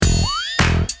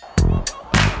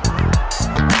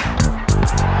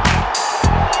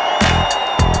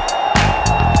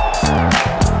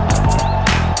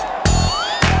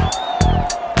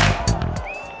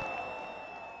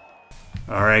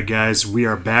right, guys, we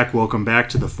are back. Welcome back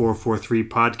to the 443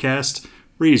 podcast.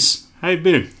 Rhys, how you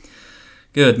been?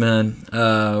 Good, man.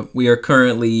 We are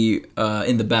currently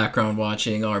in the background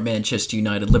watching our Manchester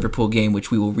United Liverpool game, which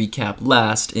we will recap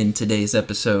last in today's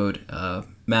episode.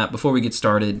 Matt, before we get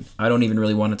started, I don't even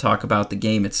really want to talk about the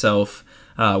game itself.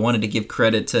 I wanted to give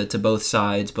credit to both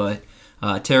sides, but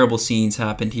terrible scenes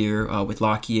happened here with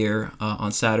Lockyer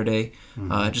on Saturday.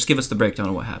 Just give us the breakdown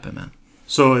of what happened, man.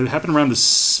 So it happened around the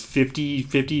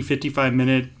 55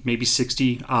 minute, maybe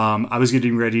 60. I was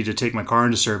getting ready to take my car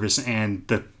into service, and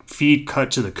the feed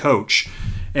cut to the coach.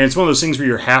 And it's one of those things where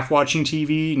you're half watching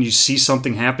TV and you see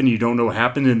something happen, you don't know what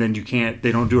happened, and then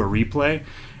they don't do a replay.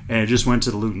 And it just went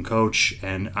to the Luton coach.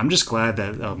 And I'm just glad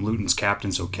that Luton's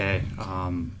captain's okay.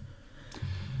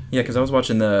 Yeah, because I was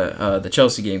watching the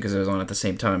Chelsea game because it was on at the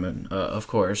same time, and, of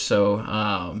course. So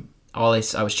I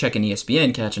was checking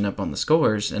ESPN, catching up on the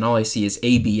scores, and all I see is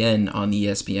ABN on the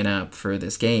ESPN app for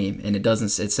this game, and it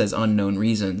says unknown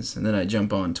reasons. And then I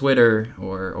jump on Twitter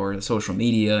or the social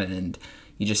media, and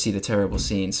you just see the terrible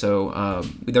scene. So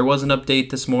there was an update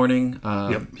this morning.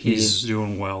 Yep, he's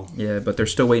doing well. Yeah, but they're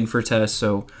still waiting for a test.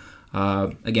 So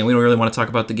again, we don't really want to talk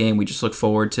about the game. We just look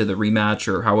forward to the rematch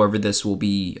or however this will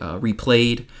be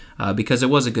replayed because it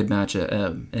was a good match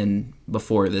and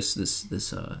before this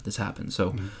happened.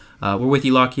 So we're with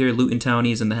you, Lockyer, Luton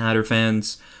Townies, and the Hatter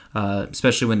fans,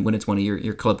 especially when it's one of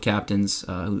your club captains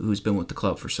who's been with the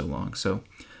club for so long. So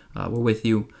we're with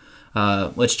you.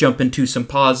 Let's jump into some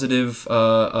positive,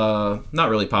 not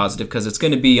really positive because it's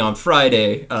going to be on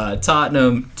Friday.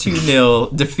 Tottenham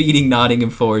 2-0 defeating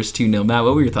Nottingham Forest 2-0. Matt,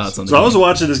 what were your thoughts on the game? So I was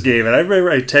watching this game, and I remember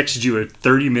I texted you at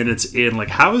 30 minutes in,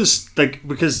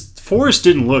 because Forest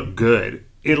didn't look good.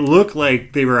 It looked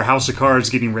like they were a house of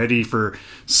cards getting ready for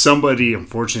somebody,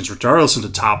 unfortunately it's Richarlison,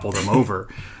 to topple them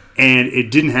over. And it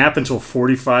didn't happen until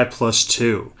 45 plus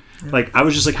 2. I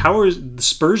was just like, how are the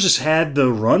Spurs just had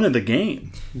the run of the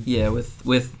game? Yeah, with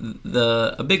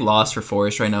a big loss for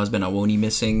Forest right now has been Awoni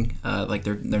missing,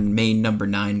 their main number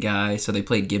 9 guy. So they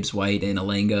played Gibbs White and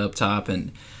Elanga up top,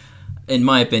 and in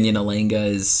my opinion, Elanga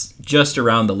is just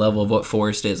around the level of what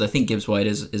Forest is. I think Gibbs White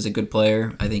is a good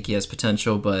player. I think he has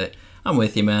potential, but I'm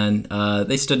with you, man.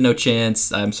 They stood no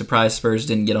chance. I'm surprised Spurs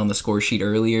didn't get on the score sheet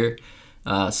earlier.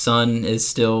 Son is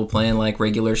still playing like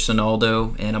regular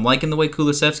Sonaldo, and I'm liking the way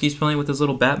Kulusevski's playing with his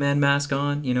little Batman mask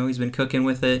on. You know, he's been cooking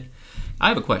with it. I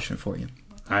have a question for you.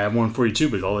 I have one for you too,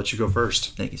 but I'll let you go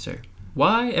first. Thank you, sir.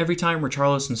 Why every time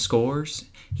Richarlison scores,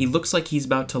 he looks like he's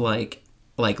about to like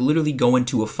literally go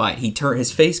into a fight?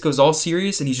 His face goes all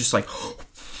serious, and he's just like.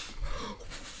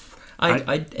 He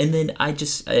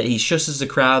shushes the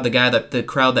crowd, the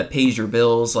crowd that pays your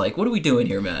bills. Like, what are we doing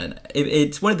here, man?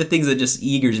 It's one of the things that just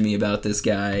eagers me about this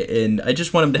guy, and I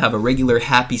just want him to have a regular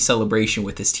happy celebration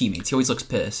with his teammates. He always looks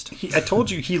pissed. I told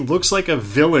you, he looks like a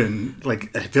villain, like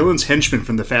a villain's henchman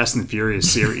from the Fast and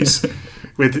Furious series.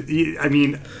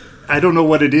 I don't know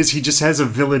what it is. He just has a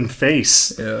villain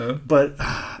face. Yeah. But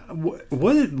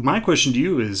what my question to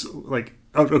you is,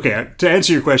 okay, to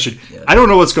answer your question, yeah. I don't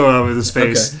know what's going on with his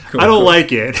face. Okay, cool, I don't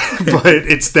like it, but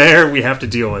it's there. We have to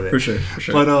deal with it. For sure.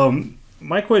 But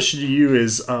my question to you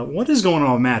is, what is going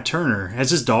on with Matt Turner?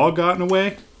 Has his dog gotten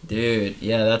away? Dude,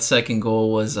 yeah, that second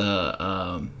goal was...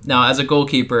 now, as a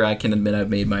goalkeeper, I can admit I've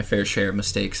made my fair share of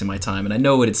mistakes in my time, and I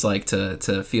know what it's like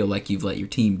to feel like you've let your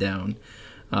team down.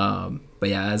 But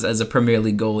yeah, as a Premier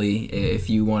League goalie, if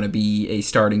you want to be a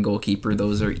starting goalkeeper,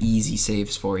 those are easy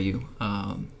saves for you.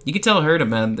 You could tell it hurt him,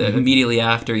 man. Mm-hmm. Immediately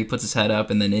after, he puts his head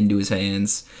up and then into his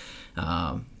hands.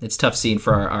 It's tough seeing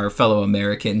for our fellow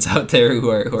Americans out there who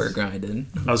are grinding.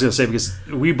 I was going to say, because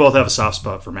we both have a soft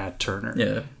spot for Matt Turner.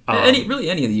 Yeah. Any of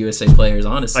the USA players,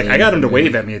 honestly. I got him to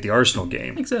wave at me at the Arsenal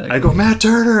game. Exactly. I go, Matt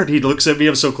Turner! And he looks at me,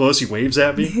 I'm so close, he waves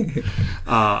at me.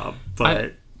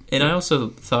 And I also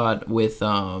thought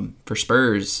for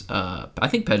Spurs, I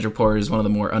think Pedro Porro is one of the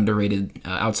more underrated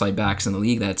outside backs in the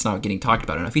league that's not getting talked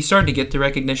about enough. He's starting to get the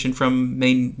recognition from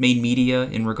main media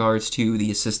in regards to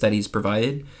the assists that he's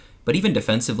provided. But even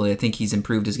defensively, I think he's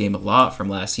improved his game a lot from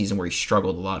last season where he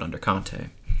struggled a lot under Conte.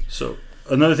 So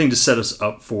another thing to set us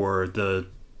up for the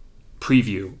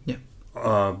preview. Yeah.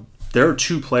 There are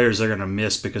 2 players they're going to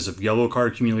miss because of yellow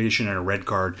card accumulation and a red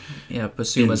card. Yeah,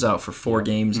 Basuma's out for 4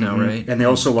 games now, right? And they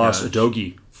also lost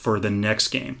Udogie for the next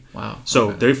game. Wow.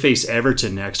 So they face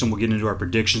Everton next, and we'll get into our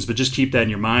predictions. But just keep that in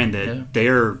your mind that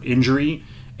they're injury,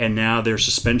 and now they're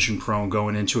suspension prone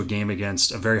going into a game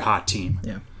against a very hot team.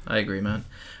 Yeah, I agree, man.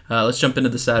 Let's jump into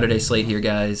the Saturday slate here,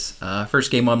 guys.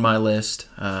 First game on my list.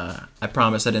 I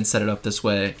promise I didn't set it up this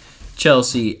way.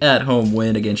 Chelsea at home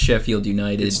win against Sheffield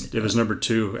United. It was number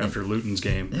 2 after Luton's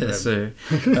game. Yes, sir.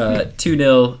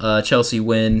 2-0 Chelsea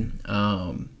win.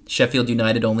 Sheffield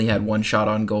United only had 1 shot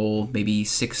on goal, maybe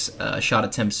 6 shot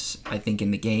attempts, I think,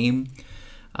 in the game.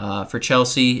 For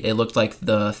Chelsea, it looked like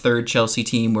the third Chelsea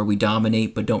team where we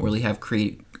dominate but don't really have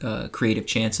creative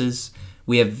chances.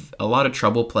 We have a lot of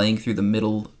trouble playing through the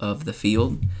middle of the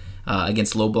field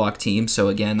against low block teams. So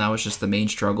again, that was just the main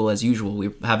struggle as usual.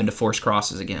 We're having to force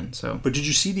crosses again. So, but did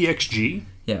you see the XG?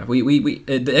 Yeah, we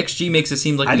the XG makes it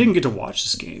seem like I didn't get to watch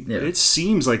this game. Yeah. It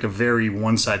seems like a very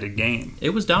one-sided game. It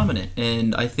was dominant,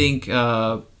 and I think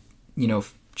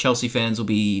Chelsea fans will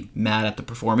be mad at the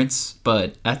performance,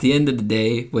 but at the end of the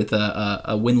day, with a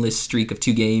winless streak of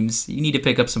 2 games, you need to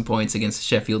pick up some points against the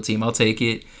Sheffield team. I'll take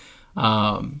it.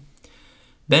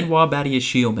 Benoit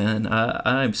Badiashile, man,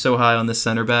 I'm so high on this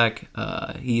center back.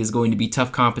 He is going to be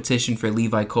tough competition for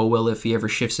Levi Colwill if he ever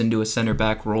shifts into a center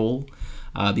back role,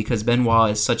 because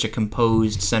Benoit is such a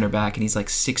composed center back, and he's like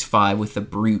 6'5" with a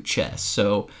brute chest.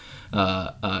 So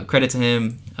credit to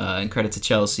him and credit to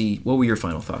Chelsea. What were your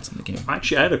final thoughts on the game?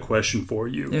 Actually, I had a question for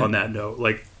you on that note.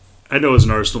 Like, I know as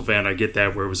an Arsenal fan, I get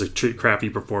that where it was a crappy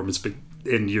performance,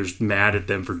 and you're mad at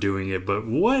them for doing it. But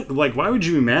what? Like, why would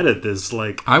you be mad at this?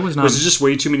 Like, I was not. Was it just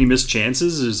way too many missed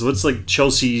chances? What's like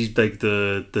Chelsea, like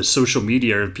the social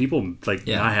media? Are people not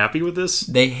happy with this?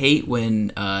 They hate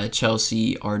when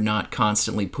Chelsea are not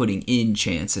constantly putting in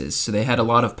chances. So they had a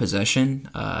lot of possession,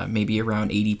 maybe around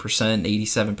 80%,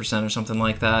 87% or something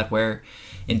like that, where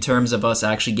in terms of us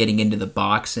actually getting into the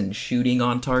box and shooting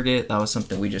on target, that was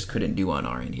something we just couldn't do on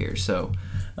our end here. So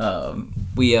I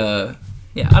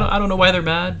don't know why they're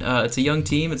mad. It's a young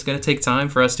team. It's going to take time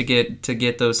for us to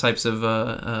get those types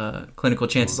of clinical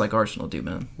chances like Arsenal do,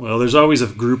 man. Well, there's always a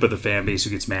group of the fan base who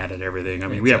gets mad at everything. I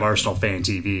mean, we have Arsenal Fan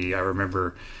TV. I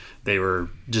remember they were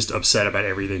just upset about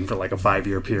everything for like a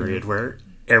 5-year period where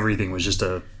everything was just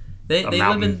They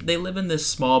live in this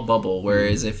small bubble.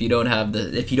 Whereas if you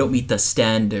don't meet the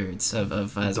standards of the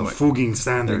fucking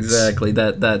standards exactly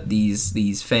that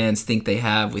these fans think they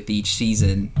have with each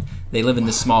season, they live in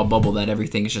this small bubble that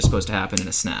everything is just supposed to happen in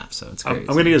a snap. So it's crazy.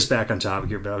 I'm going to get us back on topic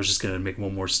here, but I was just going to make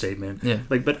one more statement. Yeah.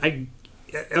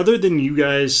 Other than you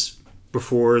guys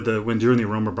during the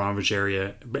Roman Abramovich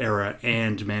era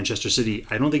and Manchester City,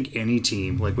 I don't think any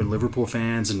team, like when Liverpool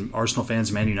fans and Arsenal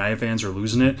fans, Man United fans are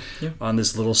losing it on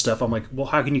this little stuff. I'm like, well,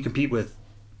 how can you compete with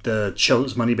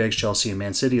the Moneybags, Chelsea, and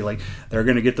Man City? Like, they're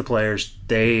going to get the players.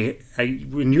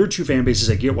 In your 2 fan bases,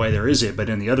 I get why there is it, but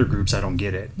in the other groups, I don't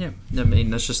get it. Yeah, I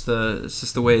mean that's just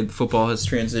the way football has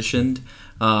transitioned.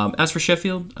 As for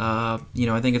Sheffield, I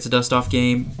think it's a dust-off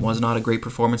game. Was not a great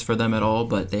performance for them at all,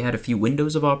 but they had a few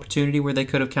windows of opportunity where they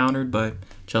could have countered, but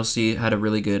Chelsea had a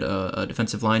really good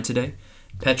defensive line today.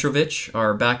 Petrovic,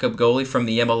 our backup goalie from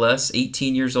the MLS,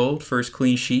 18 years old, first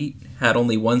clean sheet, had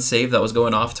only 1 save that was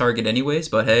going off target anyways,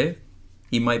 but hey,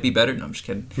 he might be better. No, I'm just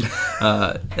kidding.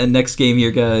 And next game here,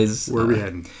 guys. Where are we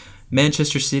heading?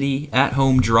 Manchester City at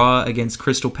home draw against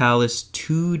Crystal Palace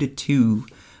 2-2.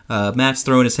 Matt's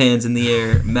throwing his hands in the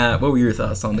air. Matt, what were your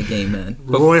thoughts on the game, man?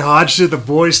 Roy Hodgson, the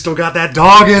boys still got that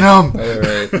dog in him.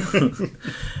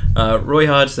 All right. Roy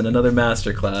Hodgson, another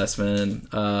masterclass,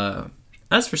 man.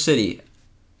 As for City,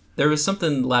 there was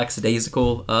something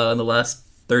lackadaisical in the last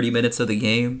 30 minutes of the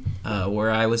game where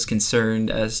I was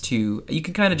concerned as to... You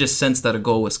can kind of just sense that a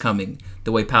goal was coming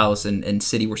the way Palace and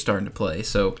City were starting to play.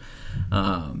 So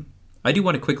I do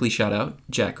want to quickly shout out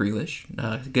Jack Grealish.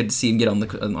 Good to see him get on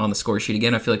the score sheet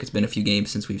again. I feel like it's been a few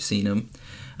games since we've seen him.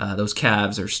 Those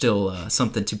calves are still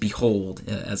something to behold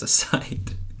as a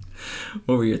sight.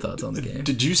 What were your thoughts on the game?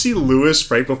 Did you see Lewis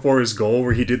right before his goal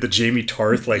where he did the Jamie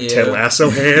Tarth Ted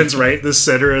Lasso hands right in the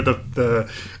center of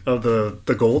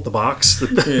the goal, the box?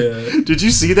 Did you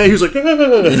see that? He was like,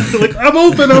 like I'm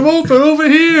open over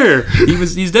here.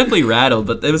 He's definitely rattled,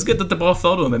 but it was good that the ball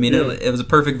fell to him. I mean, it was a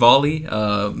perfect volley.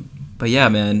 But yeah,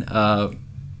 man.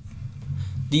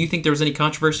 Do you think there was any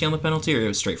controversy on the penalty, or it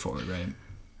was straightforward, right?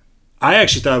 I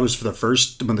actually thought it was for the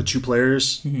first when the 2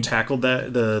 players tackled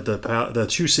that the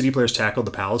 2 City players tackled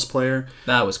the Palace player.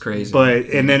 That was crazy.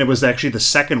 And then it was actually the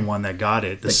second one that got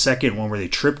it. The second one where they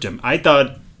tripped him. I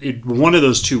thought one of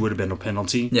those 2 would have been a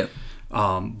penalty. Yeah.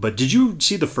 But did you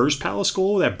see the first Palace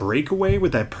goal? That breakaway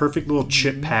with that perfect little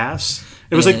chip pass.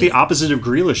 It was like the opposite of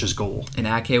Grealish's goal. And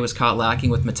Ake was caught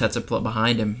lacking with Mateta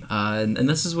behind him. And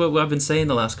this is what I've been saying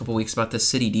the last couple of weeks about the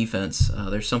City defense.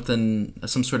 There's some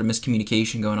sort of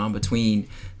miscommunication going on between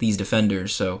these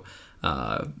defenders. So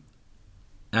I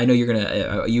know you're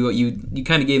gonna you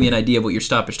kind of gave me an idea of what your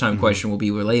stoppage time question will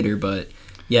be later, but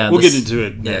yeah, we'll get into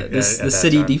it. Yeah, the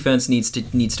City defense needs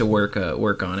to work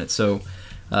on it. So.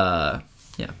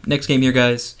 Next game here,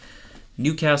 guys.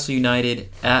 Newcastle United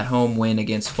at home win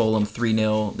against Fulham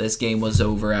 3-0. This game was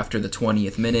over after the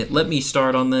 20th minute. Let me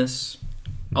start on this.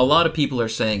 A lot of people are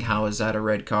saying, how is that a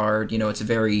red card? It's a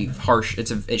very harsh,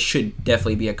 it should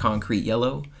definitely be a concrete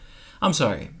yellow. I'm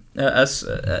sorry.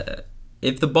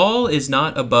 If the ball is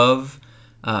not above,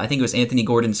 I think it was Anthony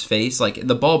Gordon's face, like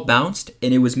the ball bounced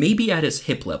and it was maybe at his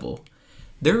hip level.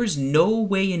 There is no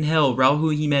way in hell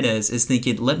Raul Jimenez is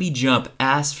thinking, let me jump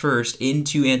ass first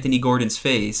into Anthony Gordon's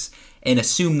face and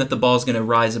assume that the ball's going to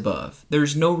rise above.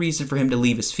 There's no reason for him to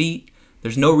leave his feet.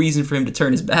 There's no reason for him to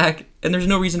turn his back, and there's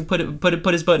no reason to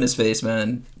put his butt in his face,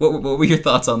 man. What were your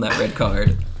thoughts on that red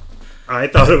card? I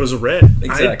thought it was a red.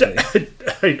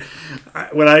 Exactly.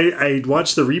 When I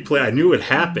watched the replay, I knew it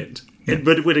happened.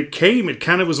 But when it came, it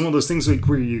kind of was one of those things like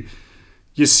where you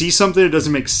see something that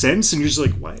doesn't make sense, and you're just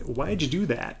like, why did you do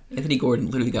that? Anthony Gordon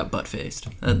literally got butt-faced.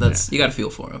 You got to feel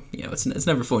for him. It's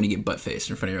never fun to get butt-faced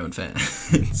in front of your own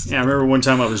fans. Yeah, I remember one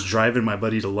time I was driving my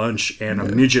buddy to lunch, and a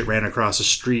midget ran across the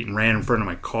street and ran in front of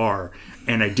my car,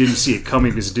 and I didn't see it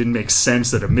coming because it didn't make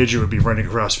sense that a midget would be running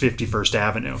across 51st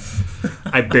Avenue.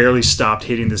 I barely stopped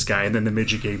hitting this guy, and then the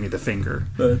midget gave me the finger.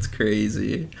 That's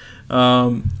crazy.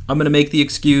 I'm going to make the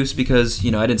excuse because,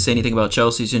 I didn't say anything about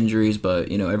Chelsea's injuries,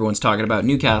 but, everyone's talking about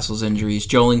Newcastle's injuries.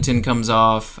 Joelinton comes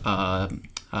off.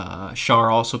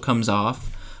 Schär also comes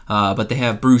off. But they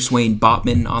have Bruce Wayne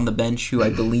Botman on the bench, who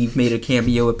I believe made a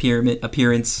cameo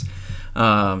appearance.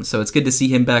 So it's good to see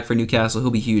him back for Newcastle.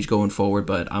 He'll be huge going forward,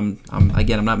 but I'm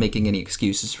not making any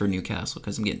excuses for Newcastle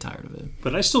because I'm getting tired of it.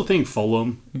 But I still think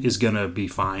Fulham is going to be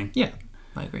fine. Yeah,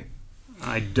 I agree.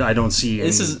 I don't see any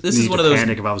this is need one to of those,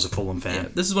 panic if I was a Fulham fan. Yeah,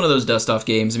 this is one of those dust-off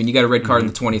games. I mean, you got a red card in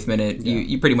the 20th minute.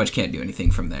 You pretty much can't do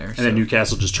anything from there. And then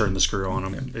Newcastle just turned the screw on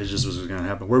them. Yeah. It just was going to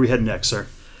happen. Where are we heading next, sir?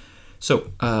 So,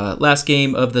 last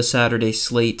game of the Saturday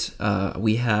slate,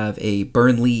 we have a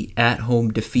Burnley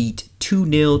at-home defeat,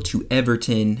 2-0 to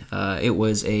Everton. It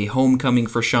was a homecoming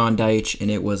for Sean Dyche, and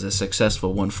it was a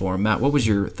successful one for him. Matt, what was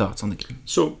your thoughts on the game?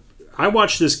 So, I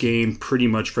watched this game pretty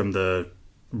much from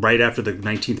right after the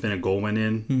 19th minute goal went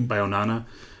in by Onana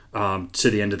to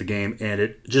the end of the game, and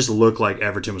it just looked like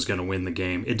Everton was going to win the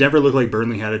game. It never looked like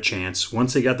Burnley had a chance.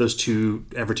 Once they got those two,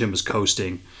 Everton was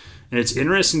coasting. And it's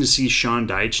interesting to see Sean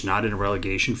Dyche not in a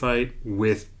relegation fight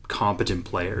with competent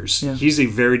players. Yeah. He's a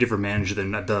very different manager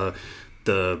than the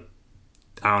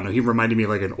I don't know, he reminded me of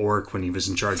like an orc when he was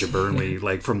in charge of Burnley,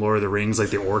 like from Lord of the Rings,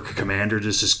 like the orc commander,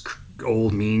 just this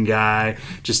old mean guy,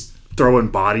 just throwing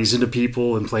bodies into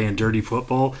people and playing dirty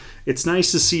football. It's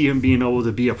nice to see him being able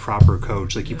to be a proper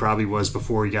coach like he probably was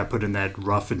before he got put in that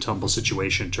rough and tumble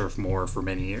situation at Turf Moor for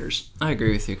many years. I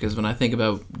agree with you, because when I think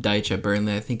about Dyche at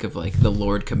Burnley, I think of like the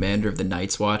Lord Commander of the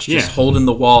Night's Watch, just holding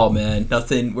the wall, man.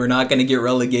 Nothing, we're not going to get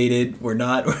relegated. We're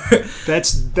not.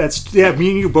 That's me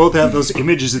and you both have those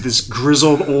images of this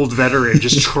grizzled old veteran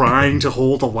just trying to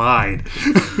hold a line.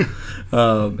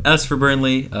 As for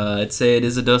Burnley, I'd say it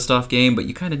is a dust-off game, but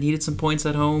you kind of needed some points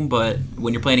at home. But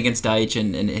when you're playing against Dyche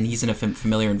and he's in a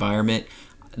familiar environment,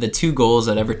 the two goals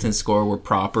that Everton scored were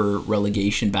proper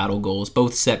relegation battle goals,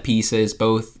 both set pieces,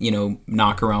 both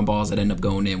knock-around balls that end up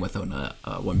going in with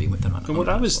one being with an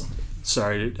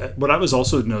what I was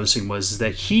also noticing was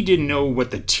that he didn't know what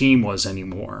the team was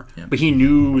anymore. Yeah. But he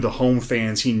knew the home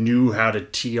fans. He knew how to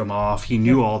tee them off. He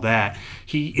knew all that.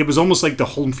 It was almost like the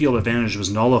home field advantage was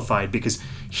nullified because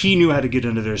he knew how to get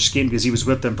under their skin because he was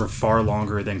with them for far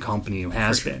longer than Company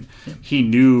has been. Yeah. He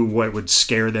knew what would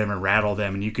scare them and rattle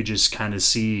them, and you could just kind of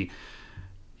see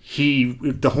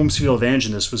the home field advantage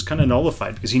in this was kind of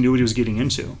nullified because he knew what he was getting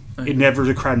into.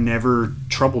 The crowd never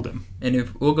troubled him. And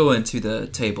if we'll go into the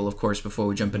table, of course, before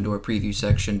we jump into our preview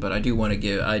section, but I do want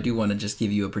to just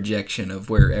give you a projection of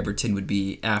where Everton would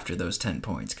be after those 10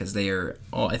 points, because they are,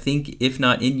 I think, if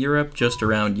not in Europe, just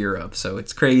around Europe. So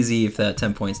it's crazy if that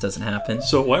 10 points doesn't happen.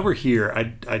 So while we're here,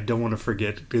 I don't want to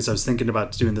forget, because I was thinking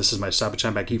about doing this as my stoppage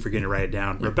time, but I keep forgetting to write it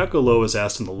down. Yeah. Rebecca Lowe was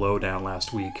asked in the lowdown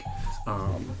last week.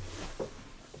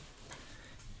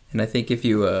 And I think if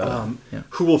you...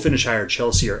 Who will finish higher,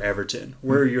 Chelsea or Everton?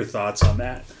 Where are your thoughts on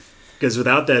that? Because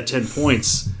without that 10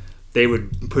 points, they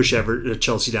would push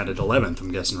Chelsea down to 11th,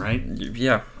 I'm guessing, right?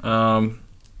 Yeah.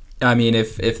 I mean,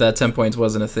 if that 10 points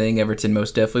wasn't a thing, Everton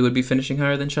most definitely would be finishing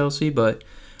higher than Chelsea. But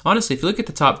honestly, if you look at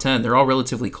the top 10, they're all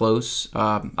relatively close.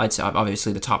 I'd say,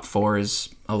 obviously, the top 4 is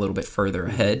a little bit further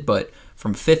ahead, but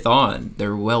from 5th on,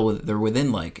 they're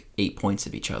within like 8 points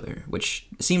of each other, which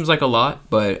seems like a lot,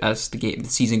 but as the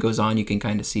season goes on, you can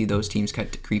kind of see those teams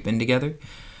kind of creep in together.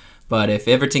 But if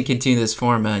Everton continue this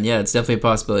form, man, yeah, it's definitely a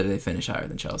possibility they finish higher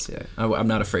than Chelsea. I'm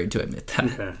not afraid to admit that.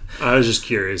 Okay. I was just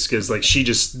curious because, like, she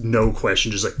just, no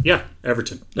question, just like, yeah,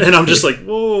 Everton. And I'm just like,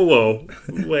 whoa.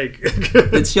 Like,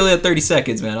 she only had 30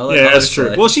 seconds, man. That's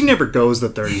true. Well, she never goes the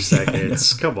 30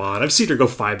 seconds. Come on. I've seen her go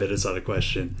 5 minutes on a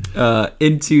question.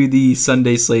 Into the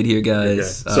Sunday slate here,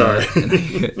 guys. Okay.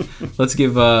 Sorry. Let's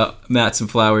give Matt some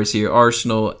flowers here.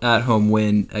 Arsenal at-home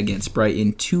win against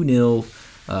Brighton, 2-0.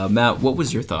 Matt, what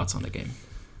was your thoughts on the game?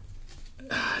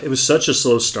 It was such a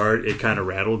slow start. It kind of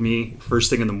rattled me first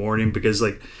thing in the morning because,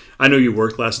 like, I know you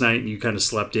worked last night and you kind of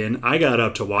slept in. I got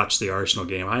up to watch the Arsenal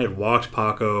game. I had walked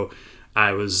Paco.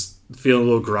 I was feeling a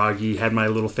little groggy, had my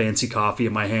little fancy coffee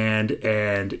in my hand,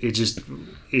 and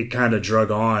it kind of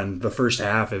drug on. The first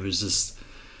half, it was just...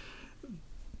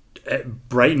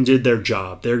 Brighton did their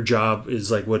job. Their job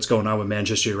is like what's going on with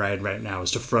Manchester United right now,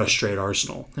 is to frustrate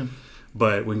Arsenal.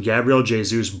 But when Gabriel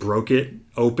Jesus broke it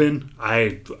open,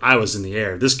 I was in the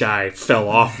air. This guy fell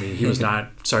off me. He was not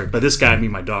sorry, but this guy, I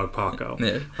mean my dog Paco,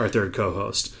 our third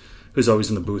co-host, who's always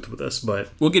in the booth with us. But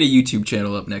we'll get a YouTube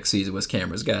channel up next season with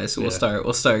cameras, guys. So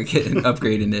we'll start getting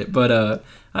upgrading it. But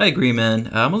I agree, man.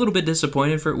 I'm a little bit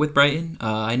disappointed with Brighton.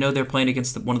 I know they're playing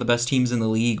against one of the best teams in the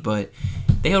league, but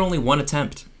they had only one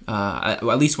attempt. At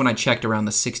least when I checked around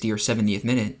the 60th or 70th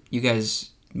minute, you guys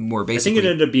were basically... I think it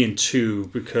ended up being 2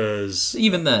 because...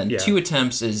 Even then, 2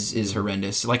 attempts is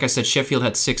horrendous. Like I said, Sheffield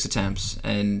had 6 attempts,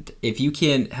 and if you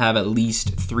can't have at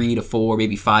least 3 to 4,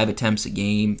 maybe 5 attempts a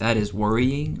game, that is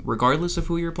worrying, regardless of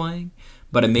who you're playing.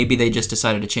 But maybe they just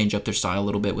decided to change up their style a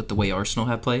little bit with the way Arsenal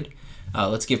have played.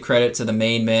 Let's give credit to the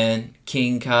main man,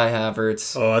 King Kai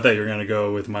Havertz. Oh, I thought you were going to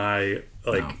go with my...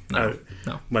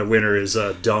 No. My winner is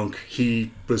Dunk.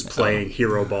 He was playing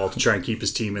hero ball to try and keep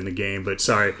his team in the game. But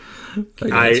sorry,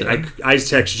 I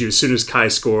texted you as soon as Kai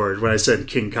scored. When I said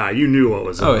King Kai, you knew what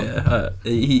was up.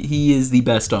 He is the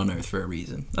best on earth for a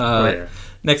reason.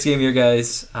 Next game here,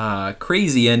 guys.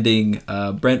 Crazy ending.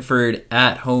 Brentford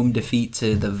at home defeat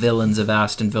to the villains of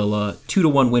Aston Villa.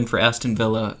 2-1 win for Aston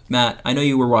Villa. Matt, I know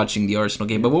you were watching the Arsenal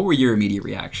game, but what were your immediate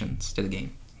reactions to the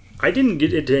game? I didn't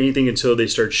get into anything until they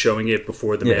started showing it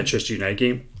before the Manchester United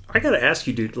game. I gotta ask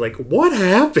you, dude, like, what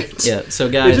happened? Yeah, so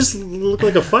guys, it just looked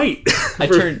like a fight.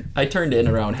 I turned in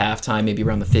around halftime, maybe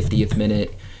around the 50th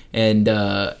minute, and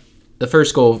the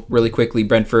first goal, really quickly,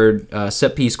 Brentford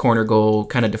set piece corner goal,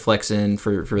 kind of deflects in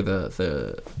for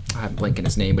the I'm blanking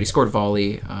his name, but he scored a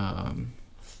volley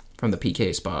from the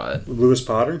PK spot. Lewis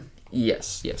Potter.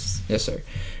 Yes, sir.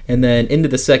 And then into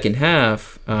the second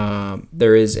half,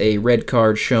 there is a red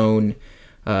card shown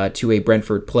to a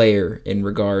Brentford player in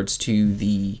regards to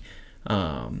the...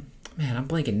 I'm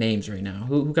blanking names right now.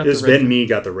 Who got the red? It was Ben Mee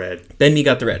got the red. Ben Mee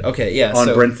got the red. Okay, yeah. On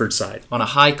Brentford's side. On a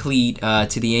high cleat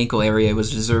to the ankle area, it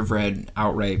was deserved red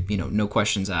outright, no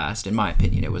questions asked. In my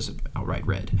opinion, it was outright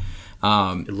red.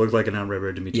 It looked like an outright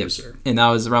red to me too, sir. And that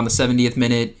was around the 70th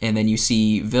minute, and then you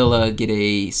see Villa get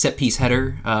a set-piece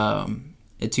header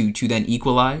to then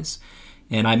equalize.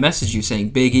 And I messaged you saying,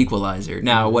 big equalizer.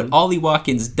 Now, what Ollie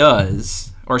Watkins does...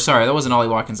 Or, sorry, that wasn't Ollie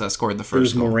Watkins that scored the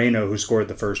first goal. It was Moreno who scored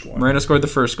the first one. Moreno scored the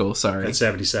first goal, sorry. At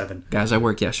 77. Guys, I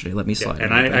worked yesterday. Let me slide.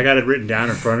 Yeah, and I got it written down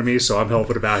in front of me, so I'm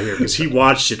helping about here. Because he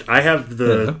watched it. I have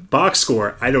the box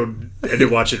score. I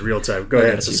didn't watch it in real time. Go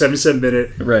ahead. So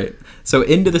 77-minute. Right. So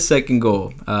into the second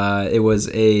goal. It was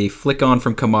a flick on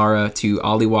from Kamara to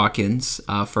Ollie Watkins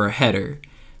for a header.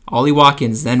 Ollie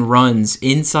Watkins then runs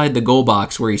inside the goal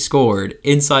box where he scored,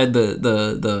 inside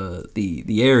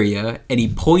the area, and he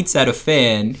points at a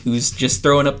fan who's just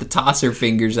throwing up the tosser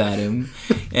fingers at him.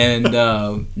 And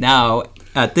now,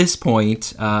 at this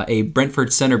point, a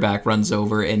Brentford center back runs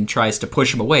over and tries to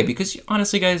push him away. Because,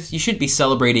 honestly, guys, you shouldn't be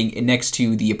celebrating next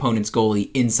to the opponent's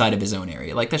goalie inside of his own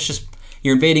area. Like, that's just...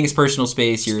 You're invading his personal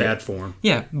space. You're bad form.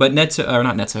 Yeah, but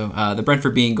the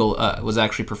Brentford being goal was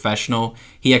actually professional.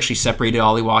 He actually separated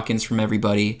Ollie Watkins from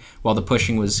everybody while the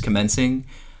pushing was commencing.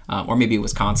 Or maybe it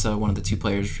was Konsa, one of the two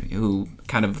players who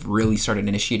kind of really started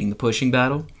initiating the pushing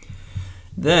battle.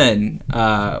 Then,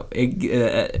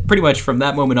 pretty much from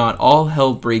that moment on, all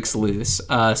hell breaks loose.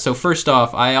 So first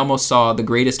off, I almost saw the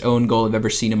greatest own goal I've ever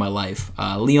seen in my life.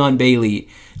 Leon Bailey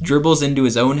dribbles into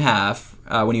his own half,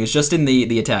 when he was just in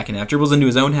the attacking half, dribbles into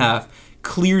his own half,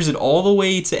 clears it all the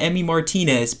way to Emi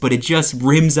Martinez, but it just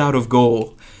rims out of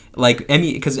goal.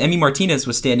 Because Emi Martinez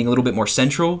was standing a little bit more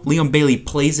central, Leon Bailey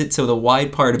plays it to the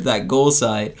wide part of that goal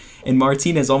side, and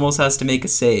Martinez almost has to make a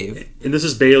save. And this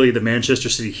is Bailey, the Manchester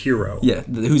City hero. Yeah,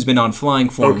 who's been on flying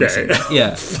form. Okay.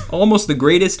 Yeah, almost the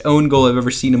greatest own goal I've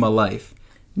ever seen in my life.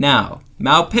 Now,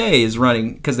 Maupay is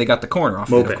running, because they got the corner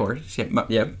off it, of course.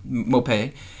 Yeah,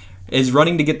 Maupay. is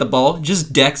running to get the ball,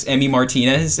 just decks Emi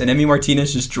Martinez, and Emi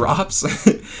Martinez just drops.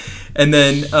 And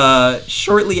then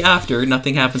shortly after,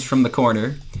 nothing happens from the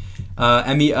corner.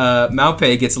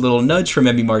 Maupe gets a little nudge from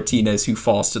Emi Martinez, who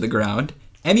falls to the ground.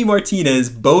 Emi Martinez,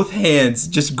 both hands,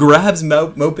 just grabs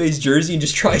Maupe's jersey and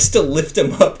just tries to lift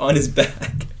him up on his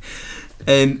back.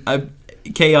 And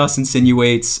chaos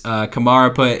insinuates.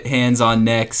 Kamara put hands on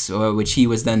necks, which he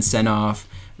was then sent off.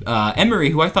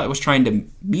 Emery, who I thought was trying to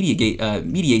mediate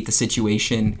the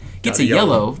situation, gets a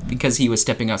yellow because he was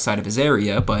stepping outside of his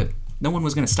area, but no one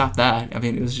was going to stop that. I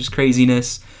mean, it was just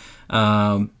craziness.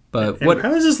 But how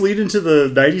does this lead into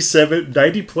the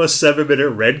 90 plus 7 minute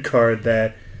red card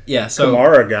that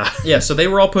Kamara got? Yeah, so they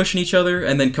were all pushing each other,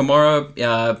 and then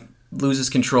Kamara loses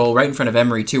control right in front of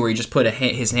Emery too, where he just put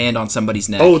his hand on somebody's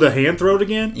neck. Oh, the hand throw it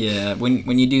again? Yeah,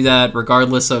 when you do that,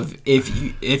 regardless of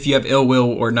if you have ill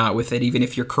will or not with it, even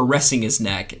if you're caressing his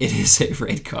neck, it is a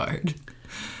red card.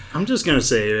 I'm just going to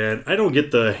say, man, I don't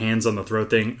get the hands on the throat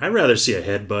thing. I'd rather see a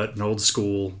headbutt, an old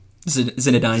school...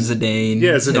 Zinedine Zidane.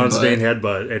 Yeah, Zinedine Zidane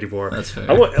headbutt anymore. That's fair.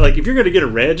 If you're going to get a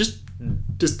red,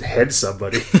 just head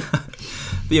somebody.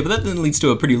 Yeah, but that then leads to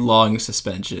a pretty long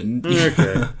suspension.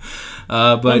 Okay.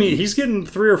 But I mean, he's getting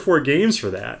 3 or 4 games for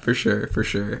that. For sure.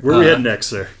 Where are we heading next,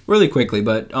 sir? Really quickly,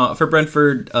 but for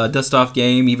Brentford, dust-off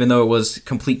game, even though it was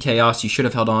complete chaos, you should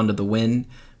have held on to the win.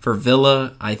 For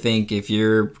Villa, I think if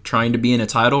you're trying to be in a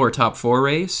title or top 4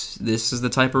 race, this is the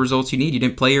type of results you need. You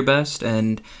didn't play your best,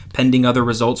 and pending other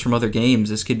results from other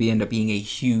games, this could end up being a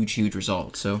huge, huge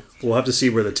result. So we'll have to see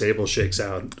where the table shakes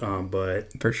out,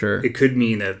 but for sure, it could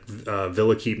mean that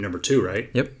Villa keep number 2,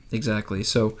 right? Yep, exactly.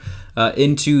 So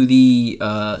into the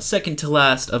second to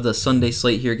last of the Sunday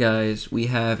slate here, guys, we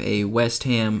have a West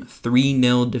Ham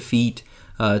 3-0 defeat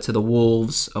to the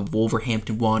Wolves of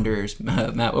Wolverhampton Wanderers.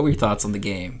 Matt, what were your thoughts on the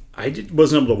game?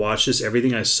 Wasn't able to watch this.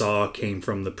 Everything I saw came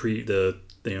from the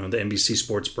NBC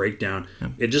Sports breakdown. Yeah.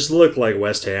 It just looked like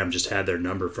West Ham just had their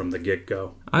number from the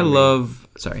get-go. I love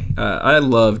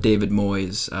David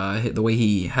Moyes. The way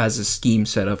he has a scheme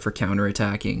set up for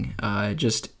counterattacking.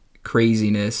 Just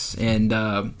craziness.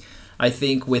 And I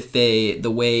think with the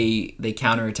way they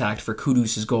counterattacked for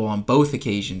Kudus' goal on both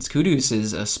occasions. Kudus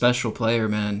is a special player,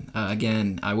 man.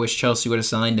 Again, I wish Chelsea would have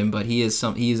signed him, but he is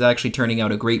actually turning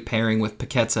out a great pairing with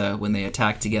Paqueta when they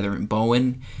attack together in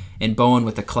Bowen. And Bowen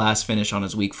with a class finish on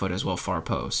his weak foot as well, far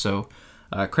post. So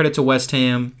credit to West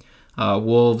Ham.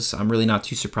 Wolves, I'm really not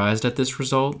too surprised at this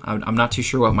result. I'm not too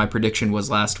sure what my prediction was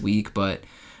last week, but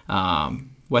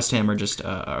West Ham are just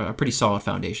a pretty solid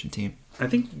foundation team. I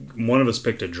think one of us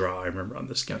picked a draw, I remember, on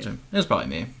this game. Gotcha. It was probably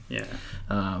me. Yeah.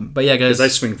 But yeah, guys. Because I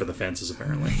swing for the fences,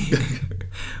 apparently.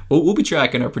 We'll be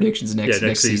tracking our predictions next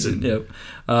season. Yep.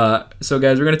 So,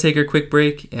 guys, we're going to take a quick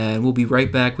break, and we'll be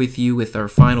right back with you with our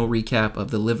final recap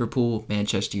of the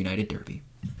Liverpool-Manchester United derby.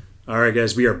 All right,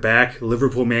 guys, we are back.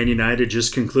 Liverpool-Man United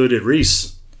just concluded.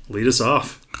 Rhys, lead us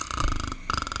off.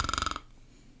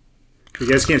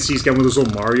 You guys can't see, he's got one of those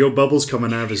little Mario bubbles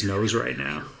coming out of his nose right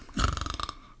now.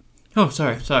 Oh,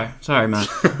 sorry, man.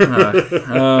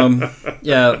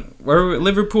 Yeah, we're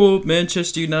Liverpool,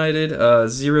 Manchester United,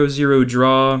 0-0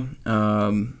 draw.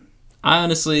 I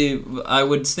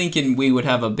was thinking we would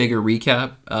have a bigger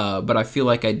recap, but I feel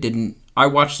like I didn't. I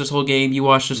watched this whole game. You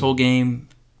watched this whole game.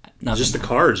 Nothing. Just the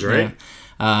cards, right?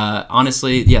 Yeah.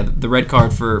 Honestly, yeah, the red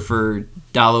card for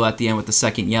Dalot at the end with the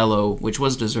second yellow, which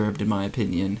was deserved in my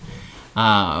opinion.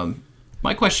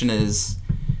 My question is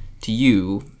to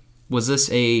you. Was this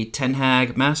a Ten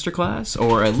Hag masterclass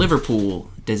or a Liverpool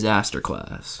disaster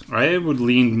class? I would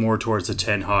lean more towards a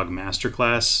Ten Hag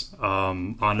masterclass.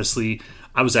 Honestly,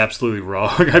 I was absolutely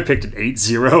wrong. I picked an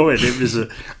 8-0,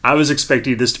 and I was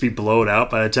expecting this to be blown out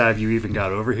by the time you even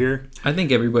got over here. I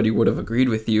think everybody would have agreed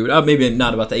with you. Maybe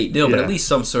not about the 8-0, but at least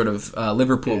some sort of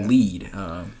Liverpool lead.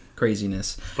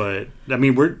 Craziness. But, I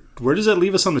mean, where does that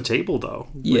leave us on the table, though?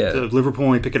 Yeah. With Liverpool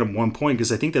only picking up 1 point,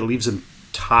 because I think that leaves them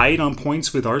tied on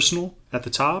points with Arsenal at the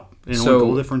top, and one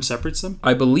goal difference separates them.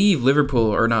 I believe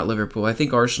I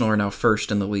think Arsenal are now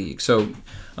first in the league. So,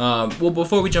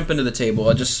 before we jump into the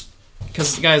table, because,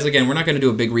 guys, again, we're not going to do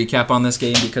a big recap on this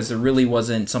game because there really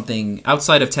wasn't something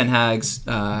outside of Ten Hag's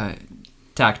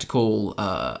tactical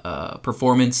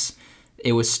performance.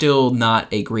 It was still not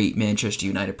a great Manchester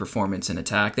United performance in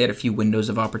attack. They had a few windows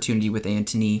of opportunity with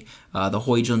Antony, the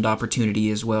Højlund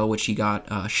opportunity as well, which he got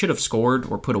should have scored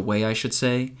or put away, I should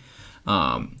say.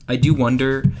 I do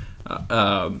wonder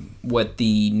what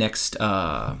the next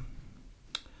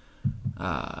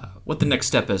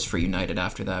step is for United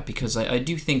after that, because I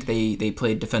do think they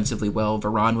played defensively well.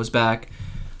 Varane was back.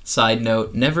 Side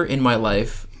note: never in my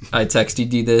life I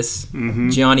texted you this.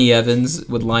 Johnny Evans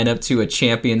would line up to a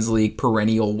Champions League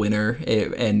perennial winner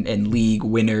and league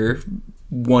winner,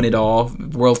 won it all,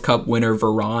 World Cup winner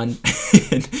Varane.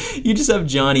 And you just have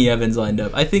Johnny Evans lined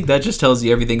up. I think that just tells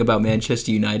you everything about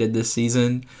Manchester United this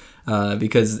season.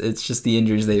 Because it's just the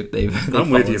injuries they've I'm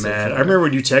with you, man. I remember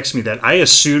when you texted me that I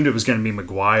assumed it was going to be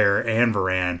Maguire and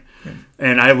Varane,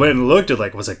 and I went and looked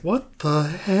at was like, what the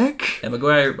heck? And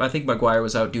I think Maguire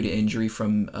was out due to injury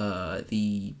from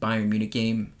the Bayern Munich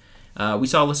game. We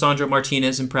saw Lisandro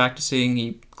Martinez in practicing.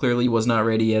 He clearly was not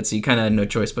ready yet, so you kind of had no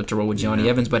choice but to roll with Johnny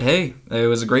Evans. But hey, it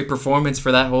was a great performance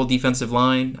for that whole defensive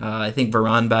line. I think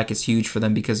Varane back is huge for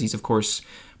them because he's, of course,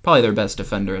 probably their best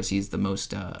defender, as he's the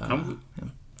most...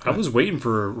 I was waiting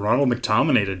for Ronald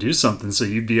McTominay to do something so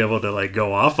you'd be able to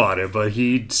go off on it, but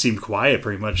he seemed quiet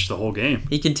pretty much the whole game.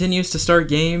 He continues to start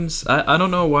games. I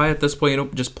don't know why at this point you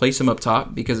don't just place him up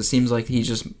top, because it seems like he's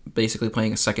just basically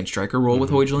playing a second striker role with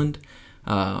Højlund.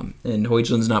 And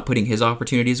Højlund's not putting his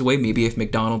opportunities away. Maybe if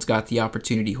McDonald's got the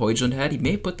opportunity Højlund had, he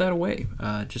may put that away.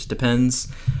 Just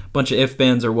depends. A bunch of if,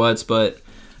 bands, or whats, but...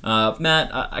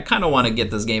 Matt, I kind of want to get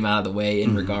this game out of the way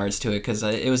in regards to it, because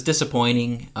it was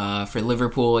disappointing for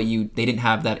Liverpool. They didn't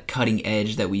have that cutting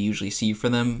edge that we usually see for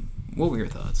them. What were your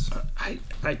thoughts? I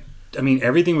mean,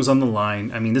 everything was on the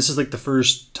line. I mean, this is the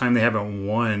first time they haven't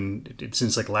won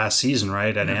since last season,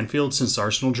 right? At Anfield, since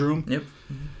Arsenal drew them. Yep.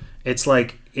 It's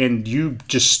and you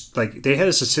just they had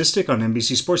a statistic on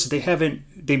NBC Sports that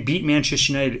they beat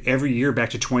Manchester United every year back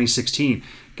to 2016.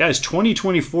 Guys,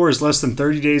 2024 is less than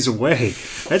 30 days away.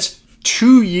 That's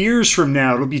 2 years from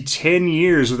now. It'll be 10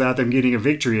 years without them getting a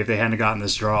victory if they hadn't gotten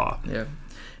this draw. Yeah.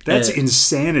 That's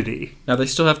insanity. Now, they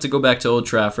still have to go back to Old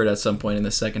Trafford at some point in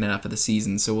the second half of the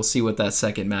season, so we'll see what that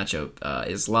second matchup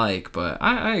is like. But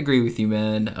I agree with you,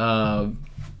 man.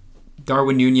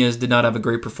 Darwin Núñez did not have a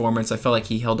great performance. I felt like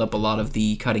he held up a lot of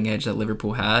the cutting edge that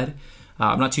Liverpool had.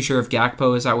 I'm not too sure if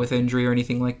Gakpo is out with injury or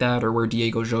anything like that, or where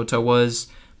Diego Jota was.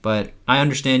 But I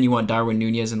understand you want Darwin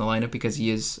Núñez in the lineup because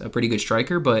he is a pretty good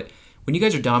striker. But when you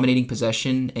guys are dominating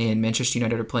possession and Manchester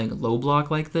United are playing a low block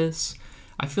like this,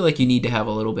 I feel like you need to have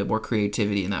a little bit more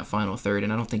creativity in that final third.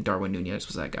 And I don't think Darwin Núñez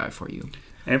was that guy for you.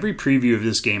 Every preview of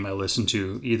this game I listened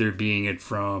to, either being it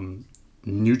from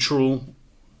neutral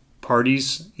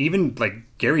parties, even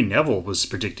Gary Neville was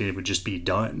predicting it would just be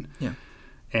done. Yeah.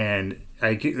 And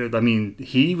I mean,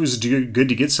 he was good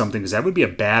to get something, because that would be a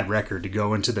bad record to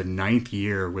go into the 9th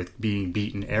year with being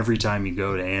beaten every time you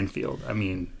go to Anfield. I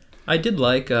mean, I did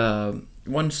like one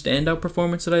standout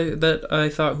performance that I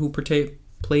thought who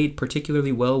played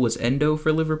particularly well was Endo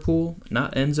for Liverpool.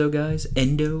 Not Enzo, guys.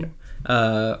 Endo.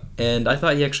 And I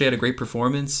thought he actually had a great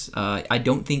performance. I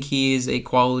don't think he is a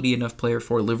quality enough player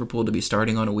for Liverpool to be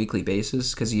starting on a weekly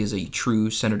basis, because he is a true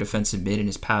center defensive mid and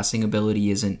his passing ability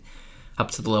isn't up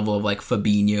to the level of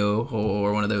Fabinho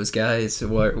or one of those guys.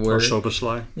 Or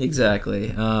Szoboszlai. Exactly.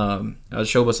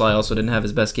 Szoboszlai also didn't have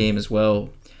his best game as well.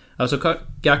 So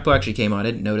Gakpo actually came on. I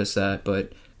didn't notice that,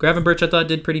 but Gravenberch I thought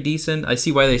did pretty decent. I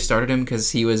see why they started him,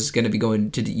 because he was going to be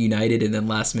going to United and then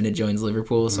last minute joins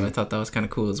Liverpool, so I thought that was kind of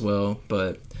cool as well.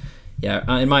 But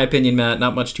yeah, in my opinion, Matt,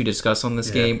 not much to discuss on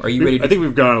this game. Are you ready? I think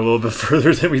we've gone a little bit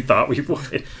further than we thought we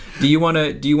would. Do you want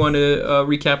to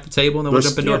recap the table and then we'll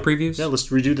jump into our previews? Yeah, let's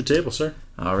redo the table, sir.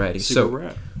 Alrighty.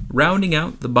 So rounding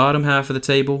out the bottom half of the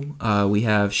table, we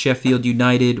have Sheffield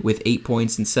United with 8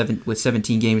 points and with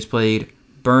 17 games played.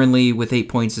 Burnley with 8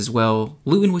 points as well.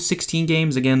 Luton with 16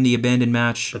 games. Again, the abandoned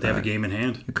match. But they have a game in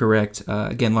hand. Correct.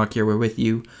 Again, Lockyer, we're with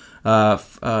you.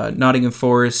 Nottingham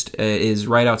Forest is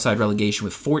right outside relegation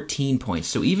with 14 points.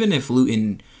 So even if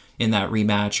Luton in that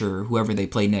rematch or whoever they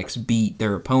play next beat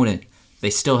their opponent, they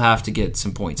still have to get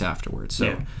some points afterwards. So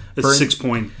yeah. It's a 6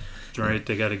 point, right?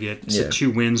 They got to get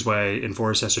 2 wins and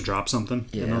Forest has to drop something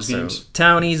in those games.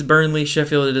 Townies, Burnley,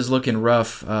 Sheffield, it is looking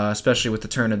rough, especially with the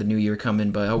turn of the new year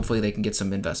coming, but hopefully they can get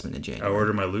some investment in January. I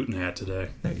ordered my Luton hat today.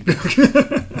 There you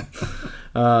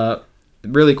go.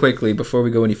 Really quickly, before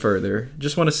we go any further,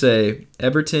 just want to say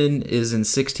Everton is in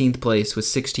 16th place with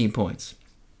 16 points.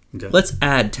 Okay. Let's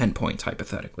add 10 points,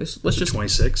 hypothetically. Let's just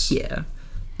 26? Yeah.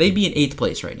 They'd be in 8th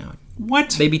place right now.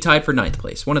 What? They'd be tied for 9th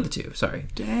place. One of the two, sorry.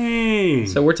 Dang.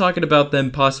 So we're talking about them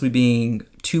possibly being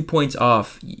 2 points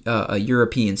off a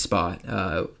European spot.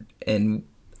 And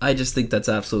I just think that's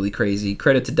absolutely crazy.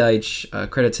 Credit to Deitch,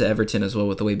 credit to Everton as well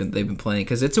with the way they've been playing,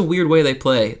 because it's a weird way they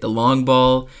play. The long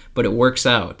ball, but it works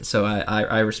out. So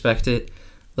I respect it.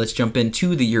 Let's jump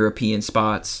into the European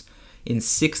spots. In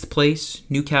 6th place,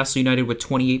 Newcastle United with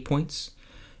 28 points.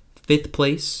 5th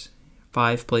place,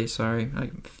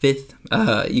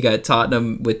 you got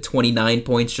Tottenham with 29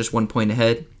 points, just 1 point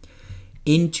ahead.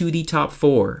 Into the top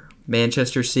 4,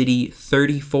 Manchester City,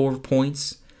 34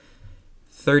 points.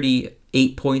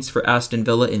 38 points for Aston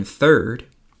Villa in third.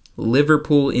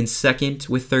 Liverpool in second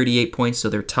with 38 points, so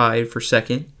they're tied for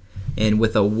second. And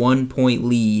with a 1-point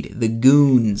lead, the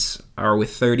Goons are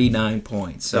with 39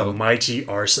 points. So, the mighty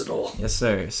Arsenal. Yes,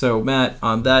 sir. So, Matt,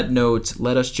 on that note,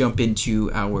 let us jump into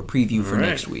our preview for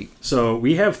next week. So,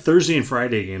 we have Thursday and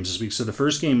Friday games this week. So, the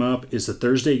first game up is the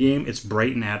Thursday game. It's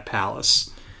Brighton at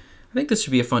Palace. I think this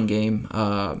should be a fun game.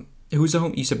 Who's the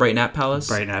home? You said Brighton at Palace?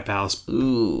 Brighton at Palace.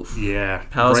 Ooh. Yeah.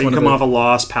 Palace Brighton coming off a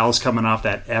loss. Palace coming off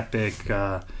that epic...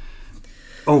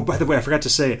 Oh, by the way, I forgot to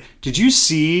say it. Did you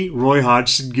see Roy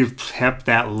Hodgson give Pep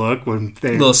that look when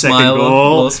they second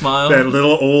goal? Little smile. That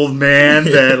little old man,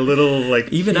 that little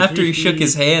like. Even after he shook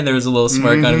his hand, there was a little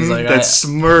smirk on his like. That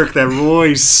smirk, that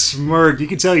Roy smirk. You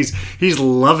can tell he's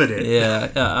loving it.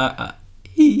 Yeah,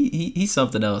 he's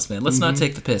something else, man. Let's not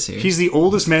take the piss here. He's the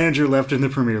oldest manager left in the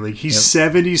Premier League. He's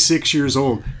 76 years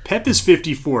old. Pep is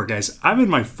 54, guys. I'm in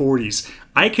my 40s.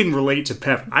 I can relate to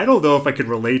Pep. I don't know if I could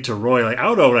relate to Roy. Like, I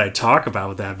don't know what I talk about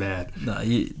with that man.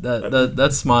 No,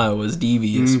 that smile was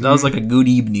devious. That was like a good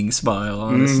evening smile,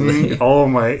 honestly. Oh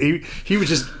my! He was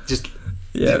just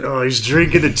yeah. Oh, he's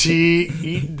drinking the tea,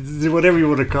 whatever you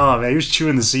want to call it. Man. He was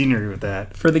chewing the scenery with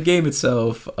that. For the game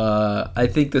itself, I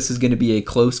think this is going to be a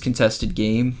close, contested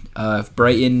game. If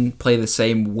Brighton play the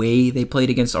same way they played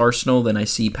against Arsenal, then I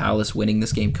see Palace winning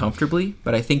this game comfortably.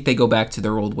 But I think they go back to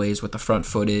their old ways with the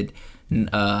front-footed,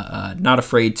 not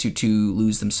afraid to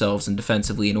lose themselves and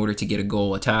defensively in order to get a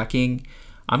goal attacking.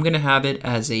 I'm going to have it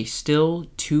as a still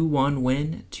 2-1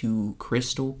 win to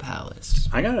Crystal Palace.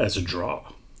 I got it as a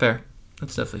draw. Fair.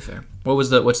 That's definitely fair.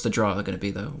 What's the draw going to be,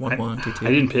 though? 1-1, 2-2?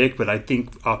 I didn't pick, but I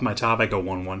think off my top I go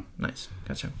 1-1. Nice.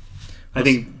 Gotcha. I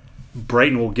think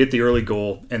Brighton will get the early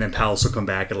goal, and then Palace will come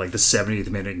back at like the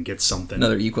 70th minute and get something.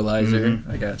 Another equalizer.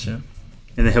 I gotcha.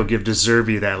 And then he'll give De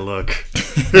Zerbi that look.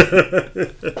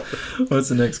 What's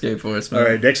the next game for us, man? All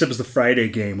right, next up is the Friday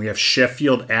game. We have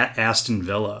Sheffield at Aston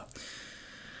Villa.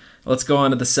 Let's go on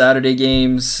to the Saturday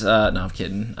games. No, I'm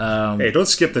kidding. Hey, don't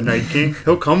skip the Night King.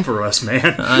 He'll come for us,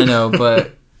 man. I know,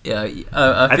 but yeah.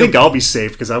 I think I'll be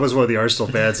safe because I was one of the Arsenal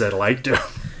fans that liked him.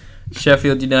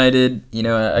 Sheffield United,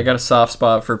 I got a soft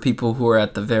spot for people who are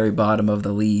at the very bottom of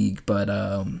the league, but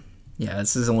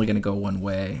this is only going to go one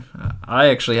way. I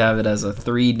actually have it as a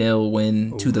 3-0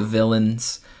 win to the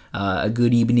Villains. A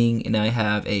good evening, and I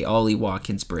have a Ollie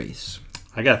Watkins brace.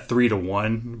 I got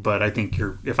 3-1, but I think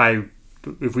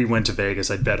if we went to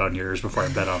Vegas, I'd bet on yours before I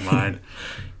bet on mine.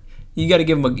 You got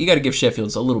to give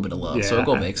Sheffield a little bit of love, so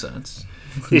it'll make sense.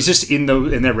 It's just in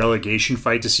that relegation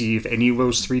fight to see if any of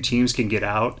those three teams can get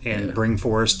out and bring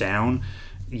Forest down.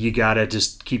 You got to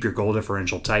just keep your goal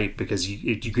differential tight because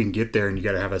you can get there and you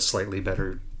got to have a slightly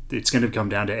better. It's going to come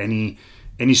down to any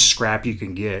scrap you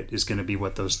can get is going to be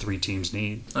what those three teams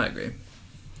need. I agree.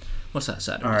 What's that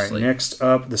Saturday slate? All right, next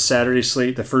up, the Saturday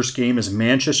slate. The first game is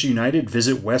Manchester United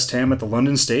visit West Ham at the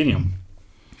London Stadium.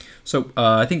 So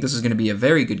I think this is going to be a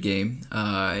very good game.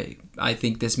 I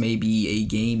think this may be a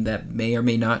game that may or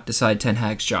may not decide Ten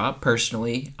Hag's job.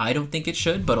 Personally, I don't think it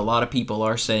should, but a lot of people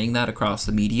are saying that across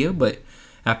the media. But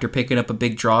after picking up a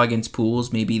big draw against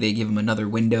Pools, maybe they give him another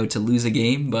window to lose a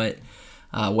game. But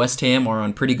West Ham are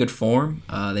on pretty good form.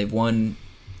 They've won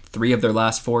 3 of their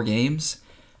last 4 games.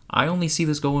 I only see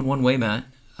this going one way, Matt.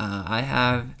 I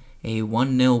have a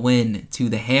 1-0 win to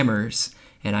the Hammers,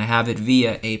 and I have it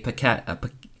via a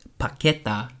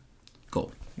Paqueta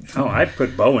goal. Oh, I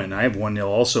put Bowen. I have 1-0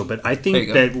 also, but I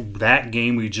think that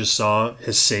game we just saw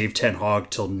has saved Ten Hag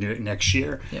till next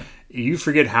year. Yeah. You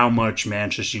forget how much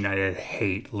Manchester United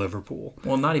hate Liverpool.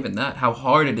 Well, not even that. How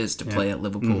hard it is to play at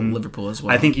Liverpool. Mm-hmm. Liverpool as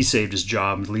well. I think he saved his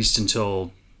job, at least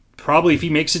until probably if he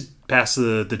makes it past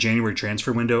the January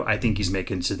transfer window, I think he's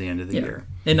making it to the end of the year.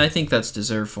 And I think that's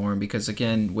deserved for him because,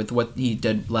 again, with what he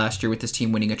did last year with his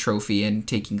team winning a trophy and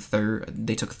taking third,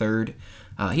 they took third.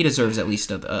 He deserves at least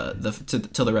till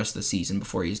the rest of the season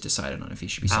before he's decided on if he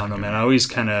should be signed. I don't know, man. I always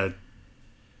kind of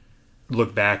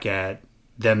look back at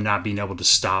them not being able to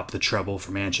stop the treble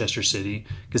for Manchester City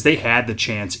because they had the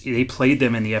chance. They played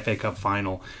them in the FA Cup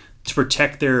final to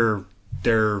protect their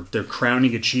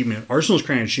crowning achievement. Arsenal's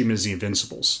crowning achievement is the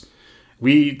Invincibles.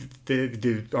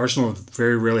 The Arsenal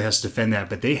very rarely has to defend that,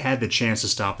 but they had the chance to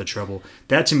stop the treble.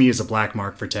 That to me is a black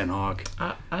mark for Ten Hag.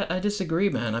 I disagree,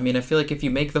 man. I mean, I feel like if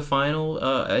you make the final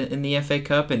in the FA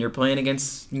Cup and you're playing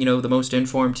against the most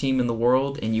informed team in the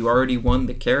world, and you already won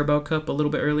the Carabao Cup a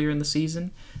little bit earlier in the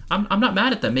season, I'm not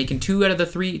mad at them making 2 out of the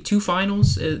 3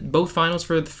 finals, both finals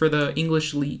for the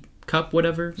English League Cup,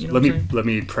 whatever. You know let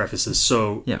me preface this.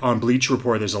 So on Bleacher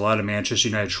Report, there's a lot of Manchester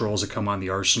United trolls that come on the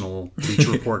Arsenal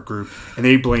Bleacher Report group, and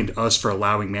they blamed us for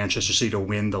allowing Manchester City to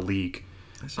win the league.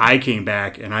 I came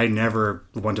back, and I never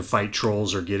want to fight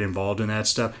trolls or get involved in that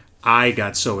stuff. I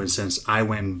got so incensed. I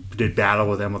went and did battle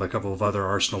with them with a couple of other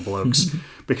Arsenal blokes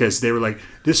because they were like,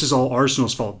 this is all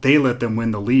Arsenal's fault. They let them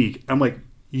win the league. I'm like,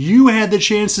 you had the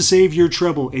chance to save your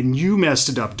treble and you messed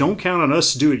it up. Don't count on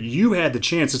us to do it. You had the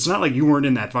chance. It's not like you weren't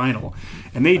in that final.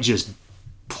 And they just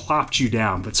plopped you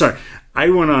down. But sorry, I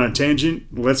went on a tangent.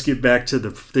 Let's get back to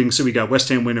the thing. So we got West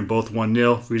Ham winning both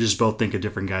 1-0. We just both think a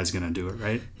different guy's going to do it,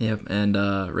 right? Yep. And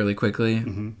really quickly.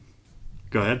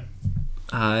 Go ahead.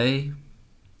 I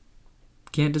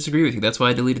can't disagree with you. That's why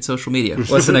I deleted social media.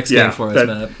 What's the next game for us,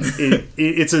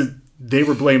 Matt? They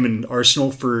were blaming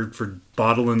Arsenal for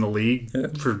bottling the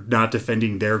league, for not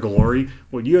defending their glory.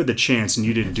 Well, you had the chance and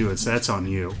you didn't do it, so that's on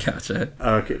you. Gotcha.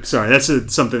 Okay, sorry. That's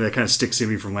something that kind of sticks in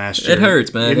me from last year. It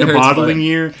hurts, man. In the bottling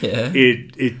year, yeah.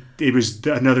 it was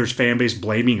another fan base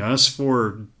blaming us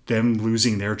for them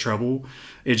losing their trouble.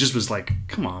 It just was like,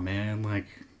 come on, man. Like,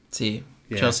 see,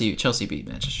 Chelsea beat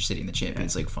Manchester City in the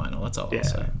Champions League final. That's all I'll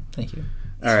say. Thank you.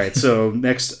 All right, so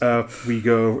next up we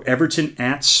go Everton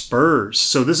at Spurs.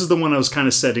 So this is the one I was kind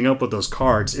of setting up with those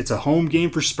cards. It's a home game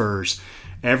for Spurs.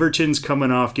 Everton's coming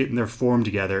off getting their form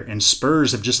together, and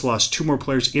Spurs have just lost 2 more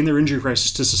players in their injury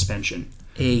crisis to suspension.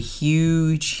 A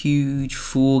huge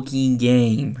fucking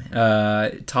game.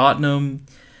 Tottenham,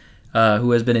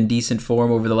 who has been in decent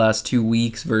form over the last 2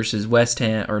 weeks, versus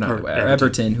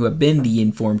Everton, who have been the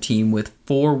informed team with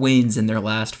 4 wins in their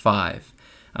last 5.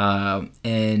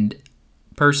 And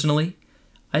personally,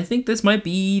 I think this might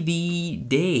be the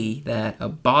day that a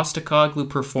Postecoglou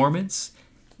performance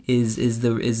is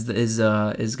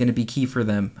going to be key for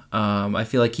them. I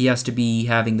feel like he has to be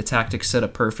having the tactics set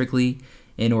up perfectly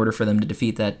in order for them to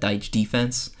defeat that Dyche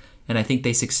defense, and I think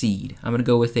they succeed. I'm going to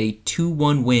go with a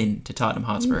 2-1 win to Tottenham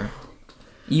Hotspur.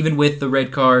 Even with the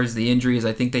red cards, the injuries,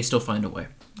 I think they still find a way.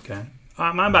 Okay.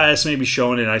 My bias may be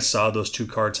showing it. I saw those 2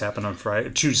 cards happen on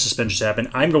Friday. 2 suspensions happen.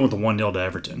 I'm going with the 1-0 to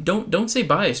Everton. Don't say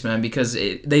bias, man, because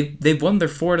they've won their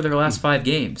 4 of their last 5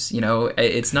 games. You know,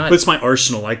 it's not. But it's my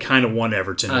Arsenal. I kind of want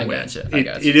Everton to win. Gotcha.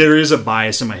 There is a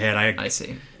bias in my head. I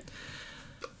see.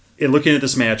 Looking at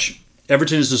this match,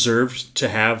 Everton has deserved to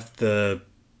have the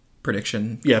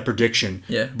prediction.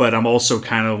 Yeah. But I'm also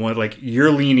kind of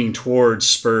you're leaning towards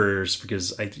Spurs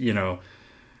because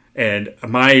and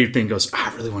my thing goes,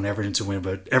 I really want Everton to win,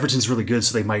 but Everton's really good,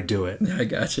 so they might do it. I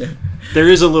gotcha. There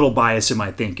is a little bias in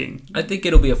my thinking. I think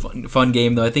it'll be a fun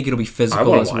game, though. I think it'll be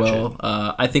physical as well.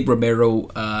 I think Romero,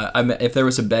 if there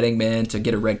was a betting man to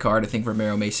get a red card, I think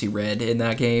Romero may see red in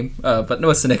that game. But no,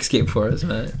 what's the next game for us,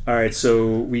 man? All right,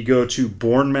 so we go to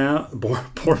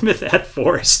Bournemouth at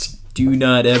Forest. Do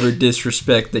not ever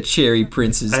disrespect the Cherry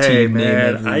Prince's team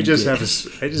name. I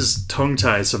just tongue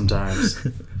tie sometimes.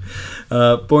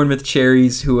 Bournemouth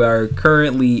Cherries, who are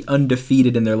currently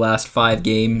undefeated in their last 5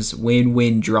 games,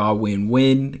 win, draw,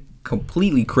 win.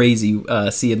 Completely crazy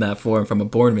seeing that form from a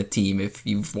Bournemouth team if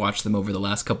you've watched them over the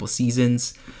last couple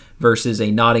seasons, versus a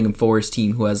Nottingham Forest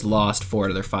team who has lost 4 out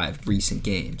of their 5 recent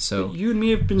games. So you and me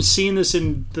have been seeing this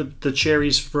in the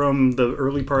Cherries from the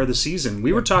early part of the season.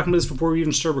 We were talking about this before we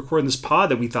even started recording this pod,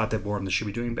 that we thought that Bournemouth should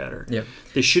be doing better. Yeah.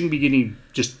 They shouldn't be getting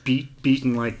just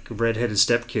beaten like redheaded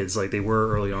stepkids like they were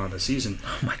early on in the season.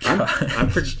 Oh my god! I'm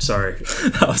sorry.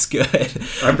 That was good.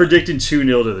 I'm predicting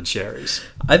 2-0 to the Cherries.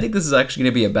 I think this is actually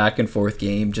going to be a back and forth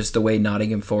game, just the way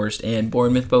Nottingham Forest and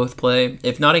Bournemouth both play.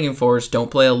 If Nottingham Forest don't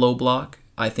play a low block,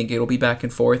 I think it'll be back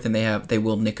and forth, and they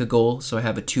will nick a goal, so I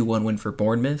have a 2-1 win for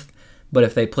Bournemouth. But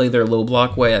if they play their low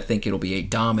block way, I think it'll be a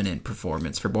dominant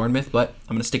performance for Bournemouth, but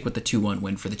I'm going to stick with the 2-1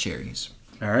 win for the Cherries.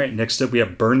 All right, next up we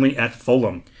have Burnley at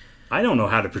Fulham. I don't know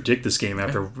how to predict this game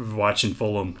after watching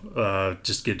Fulham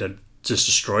just get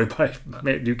destroyed by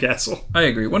Newcastle. I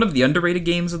agree. One of the underrated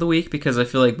games of the week, because I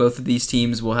feel like both of these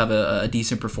teams will have a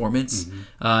decent performance.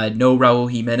 Mm-hmm. No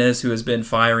Raul Jimenez, who has been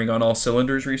firing on all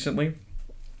cylinders recently.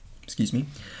 Excuse me.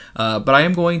 But I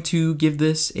am going to give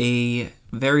this a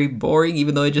very boring,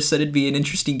 even though I just said it'd be an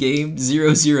interesting game,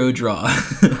 0-0 draw.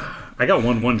 I got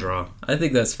 1-1 draw. I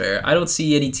think that's fair. I don't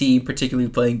see any team particularly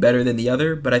playing better than the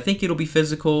other, but I think it'll be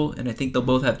physical, and I think they'll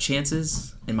both have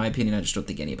chances. In my opinion, I just don't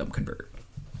think any of them convert.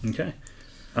 Okay.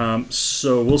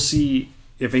 So we'll see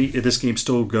if this game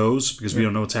still goes, because we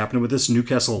don't know what's happening with this.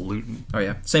 Newcastle Luton. Oh,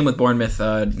 yeah. Same with Bournemouth,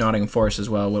 Nottingham Forest as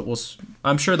well.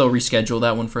 I'm sure they'll reschedule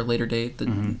that one for a later date.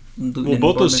 Well,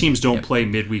 both those teams don't play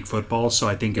midweek football, so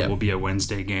I think it will be a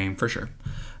Wednesday game. For sure.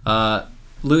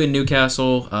 Luton,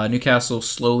 Newcastle. Newcastle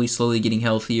slowly getting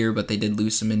healthier, but they did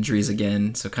lose some injuries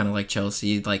again. So kind of like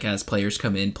Chelsea, like as players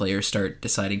come in, players start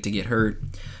deciding to get hurt.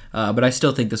 But I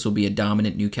still think this will be a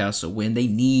dominant Newcastle win. They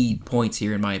need points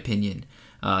here, in my opinion.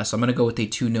 So I'm going to go with a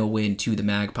 2-0 win to the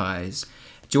Magpies.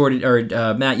 Jordan or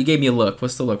Matt, you gave me a look.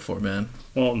 What's the look for, man?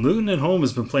 Well, Luton at home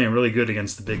has been playing really good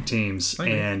against the big teams,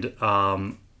 and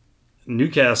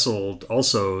Newcastle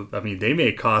also, I mean, they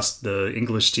may cost the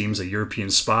English teams a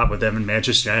European spot with them in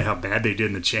Manchester United, how bad they did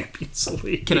in the Champions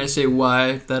League. Can I say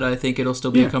why that I think it'll still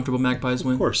be a comfortable Magpies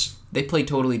win? Of course. They play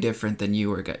totally different than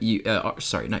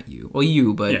sorry, not you. Well,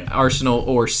 you, but Arsenal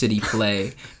or City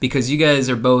play, because you guys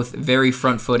are both very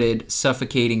front-footed,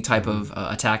 suffocating type of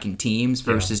attacking teams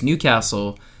versus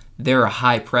Newcastle. They're a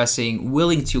high-pressing,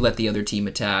 willing to let the other team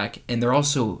attack, and they're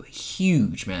also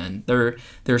huge, man. They're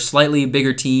a slightly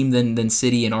bigger team than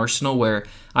City and Arsenal, where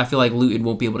I feel like Luton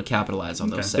won't be able to capitalize on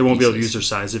those set They won't be able to pieces. use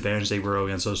their size advantage they were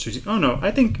against those two teams. Oh, no,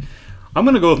 I think I'm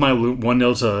going to go with my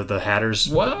 1-0 to the Hatters.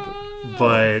 What?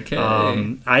 But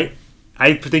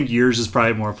I think yours is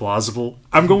probably more plausible.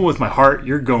 I'm going with my heart.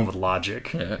 You're going with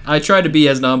logic. Yeah. I try to be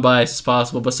as non-biased as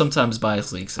possible, but sometimes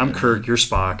bias leaks in. I'm Kirk. You're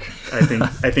Spock.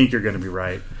 I think you're going to be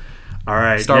right. All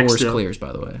right. Star Wars clears,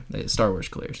 by the way. Star Wars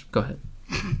clears. Go ahead.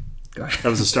 That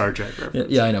was a Star Trek reference.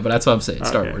 Yeah, I know, but that's what I'm saying.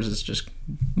 Star Wars is just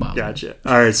mild. Gotcha.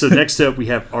 All right, so next up we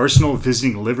have Arsenal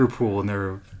visiting Liverpool, and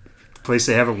they're a place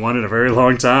they haven't won in a very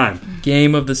long time.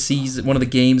 Game of the season, one of the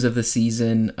games of the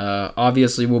season.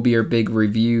 Obviously, will be our big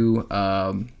review.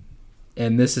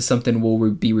 And this is something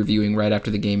we'll be reviewing right after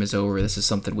the game is over. This is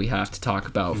something we have to talk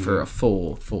about for a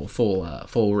full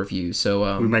review.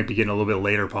 So we might be getting a little bit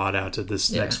later pod out to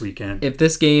this next weekend. If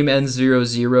this game ends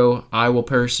 0-0, I will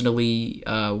personally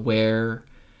wear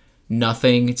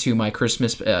nothing to my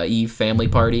Christmas Eve family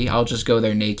party. I'll just go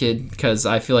there naked because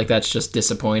I feel like that's just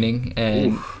disappointing.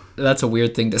 And that's a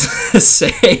weird thing to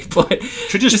say, but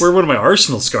should just wear one of my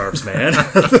Arsenal scarves, man.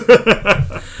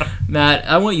 Matt,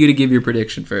 I want you to give your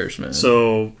prediction first, man.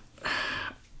 So,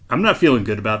 I'm not feeling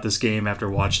good about this game after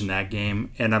watching that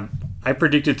game, and I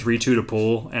predicted 3-2 to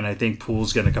Poole, and I think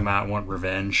Poole's going to come out and want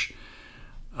revenge.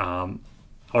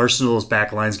 Arsenal's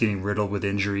back line's getting riddled with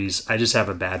injuries. I just have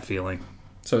a bad feeling.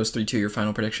 So is 3-2 your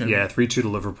final prediction? Yeah, 3-2 to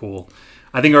Liverpool.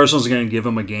 I think Arsenal's going to give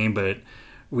them a game, but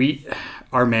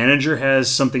our manager has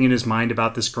something in his mind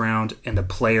about this ground, and the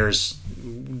players,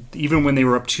 even when they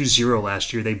were up 2-0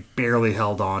 last year, they barely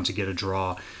held on to get a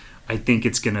draw. I think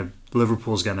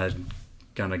Liverpool's gonna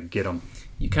get them.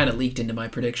 You kind of leaked into my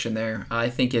prediction there. I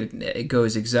think it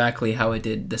goes exactly how it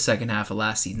did the second half of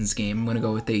last season's game. I'm going to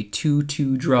go with a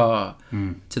 2-2 draw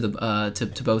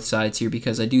to both sides here,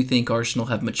 because I do think Arsenal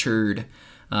have matured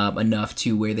enough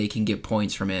to where they can get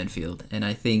points from Anfield. And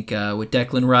I think with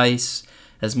Declan Rice,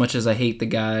 as much as I hate the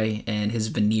guy and his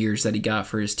veneers that he got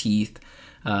for his teeth,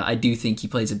 I do think he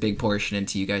plays a big portion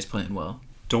into you guys playing well.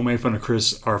 Don't make fun of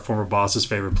Chris, our former boss's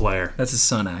favorite player. That's his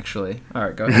son, actually. All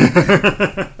right, go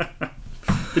ahead.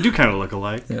 They do kind of look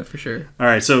alike. Yeah, for sure. All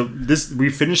right, so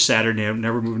we finished Saturday.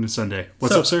 Now we're moving to Sunday.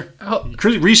 What's up, sir?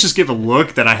 Rhys just gave a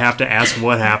look that I have to ask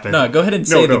what happened. No, go ahead and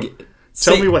say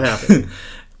Tell me what happened.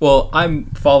 Well, I'm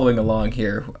following along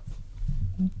here.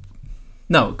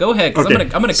 No, go ahead, because I'm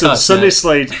gonna cuss. So the Sunday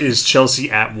slate is Chelsea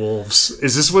at Wolves.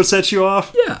 Is this what sets you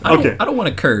off? Yeah. I don't want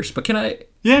to curse, but can I?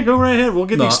 Yeah, go right ahead. We'll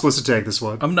get the explicit tag this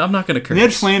one. I'm not gonna curse.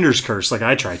 Ned Flanders curse like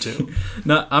I try to.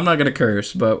 No, I'm not gonna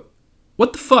curse, but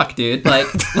what the fuck, dude? Like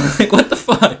what the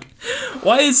fuck?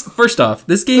 Why is first off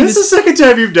this game? This is the second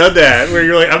time you've done that where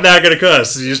you're like, I'm not gonna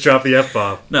cuss. You just drop the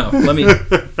F-bomb. No, let me.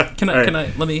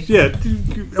 Let me. Yeah,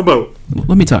 about.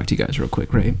 Let me talk to you guys real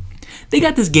quick, right? They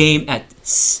got this game at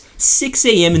 6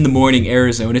 a.m. in the morning,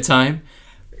 Arizona time.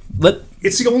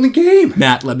 It's the only game.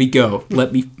 Matt, let me go.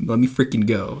 Let me freaking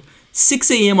go.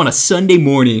 6 a.m. on a Sunday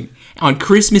morning on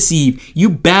Christmas Eve. You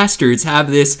bastards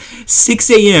have this 6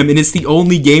 a.m. and it's the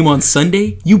only game on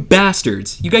Sunday? You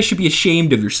bastards. You guys should be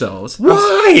ashamed of yourselves.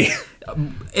 Why?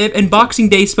 And Boxing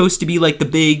Day is supposed to be like the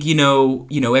big,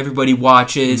 everybody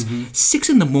watches. 6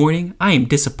 in the morning, I am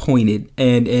disappointed.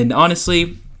 And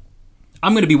honestly,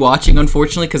 I'm going to be watching,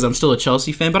 unfortunately, because I'm still a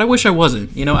Chelsea fan, but I wish I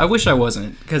wasn't. I wish I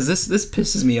wasn't, because this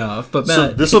pisses me off. But Matt,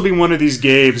 so this will be one of these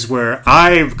games where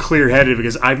I'm clear-headed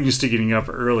because I'm used to getting up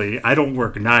early. I don't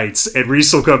work nights, and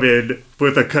Rhys will come in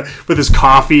with his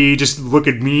coffee, just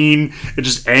looking mean and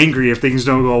just angry if things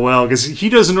don't go well, because he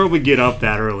doesn't normally get up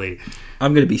that early.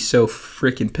 I'm going to be so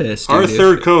freaking pissed. Our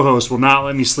third co-host will not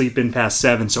let me sleep in past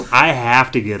 7, so I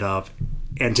have to get up.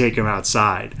 and take them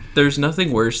outside. There's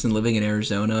nothing worse than living in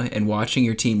Arizona and watching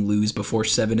your team lose before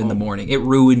 7 in the morning. It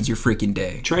ruins your freaking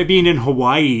day. Try being in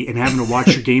Hawaii and having to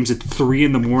watch your games at 3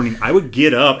 in the morning. I would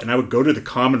get up and I would go to the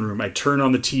common room. I'd turn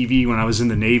on the TV when I was in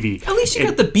the Navy. At least you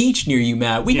got the beach near you,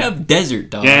 Matt. We have desert,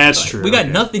 dog. Yeah, that's true. We got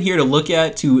nothing here to look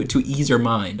at to ease our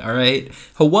mind, all right?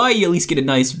 Hawaii, you at least get a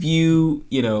nice view,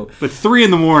 you know. But 3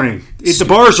 in the morning, the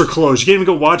bars are closed. You can't even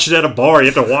go watch it at a bar.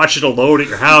 You have to watch it alone at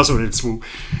your house when it's...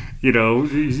 You know,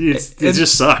 it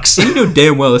just sucks. You know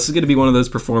damn well this is going to be one of those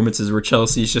performances where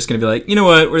Chelsea's just going to be like, you know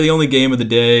what, we're the only game of the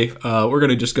day. We're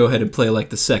going to just go ahead and play like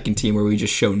the second team where we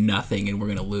just show nothing and we're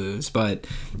going to lose. But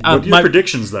what are your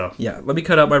predictions, though? Yeah, let me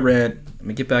cut out my rant. Let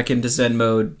me get back into Zen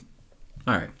mode.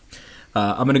 All right.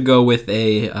 I'm going to go with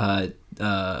a...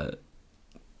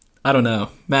 I don't know.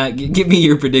 Matt, give me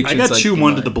your predictions. I got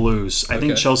 2-1 to the Blues. I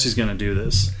think Chelsea's going to do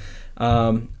this.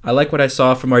 I like what I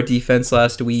saw from our defense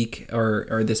last week,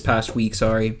 or this past week,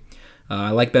 sorry. I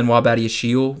like Benoit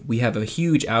Badiashile. We have a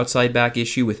huge outside back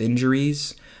issue with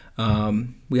injuries. We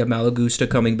have Malagusta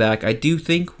coming back. I do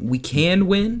think we can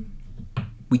win.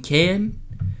 We can.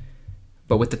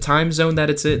 But with the time zone that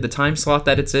it's in, the time slot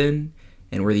that it's in,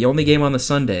 and we're the only game on the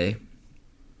Sunday,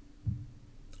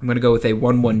 I'm going to go with a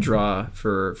 1-1 draw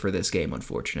for this game,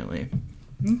 unfortunately.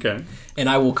 Okay. And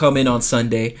I will come in on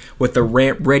Sunday with the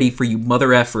rant ready for you mother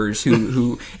effers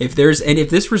who if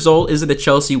this result isn't a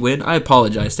Chelsea win, I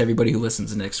apologize to everybody who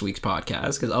listens to next week's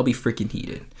podcast because I'll be freaking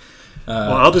heated.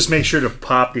 Well, I'll just make sure to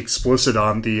pop explicit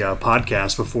on the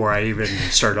podcast before I even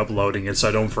start uploading it so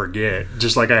I don't forget,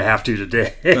 just like I have to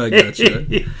today. I gotcha.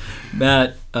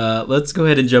 Matt, let's go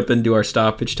ahead and jump into our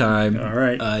stoppage time. All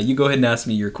right. You go ahead and ask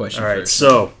me your question first.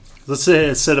 All right, so let's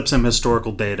set up some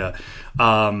historical data.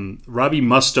 Robbie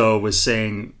Mustoe was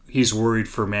saying he's worried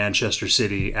for Manchester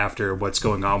City after what's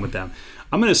going on with them.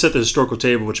 I'm going to set the historical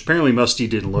table, which apparently Musty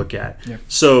didn't look at. Yeah.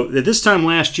 So at this time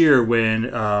last year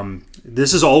when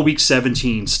this is all Week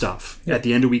 17 stuff, at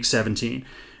the end of Week 17.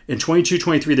 In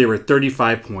 22-23, they were at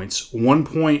 35 points, 1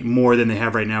 point more than they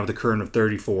have right now with a current of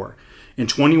 34. In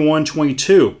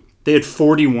 21-22, they had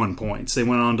 41 points. They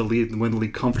went on to win the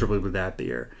league comfortably with that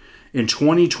year. In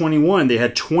 2021, they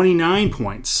had 29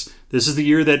 points. This is the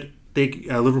year that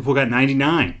Liverpool got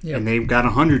 99, and they got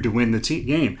 100 to win the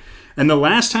game. And the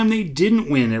last time they didn't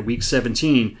win at Week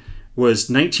 17 was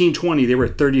 1920. They were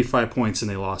at 35 points,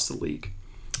 and they lost the league.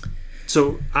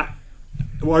 So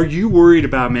are you worried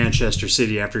about Manchester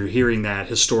City after hearing that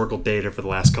historical data for the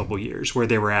last couple of years, where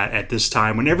they were at this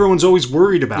time when everyone's always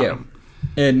worried about them?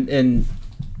 And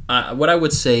what I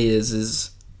would say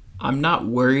is I'm not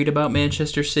worried about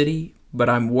Manchester City, but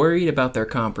I'm worried about their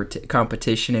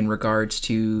competition in regards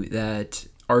to that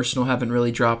Arsenal haven't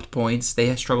really dropped points. They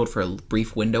have struggled for a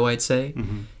brief window, I'd say.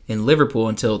 Mm-hmm. And Liverpool,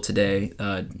 until today,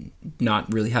 haven't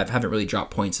really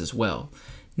dropped points as well.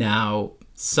 Now,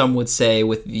 some would say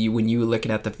when you were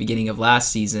looking at the beginning of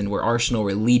last season where Arsenal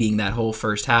were leading that whole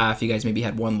first half, you guys maybe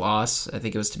had one loss. I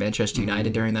think it was to Manchester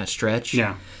United during that stretch.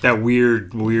 Yeah, that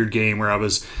weird game where I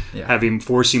was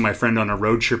forcing my friend on a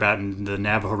road trip out in the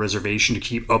Navajo reservation to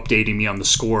keep updating me on the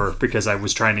score because I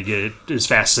was trying to get it as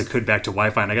fast as I could back to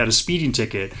Wi-Fi, and I got a speeding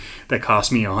ticket that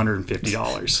cost me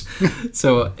 $150.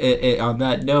 So on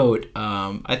that note,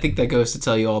 I think that goes to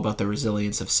tell you all about the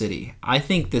resilience of City. I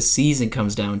think this season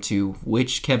comes down to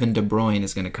which Kevin De Bruyne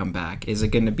is going to come back. Is it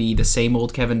going to be the same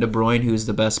old Kevin De Bruyne who's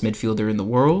the best midfielder in the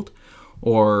world?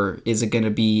 Or is it going to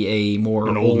be a more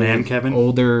old man Kevin?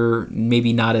 Older,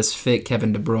 maybe not as fit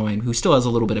Kevin De Bruyne, who still has a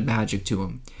little bit of magic to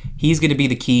him? He's going to be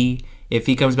the key. If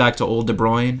he comes back to old De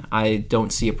Bruyne, I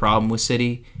don't see a problem with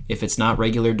City. If it's not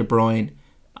regular De Bruyne,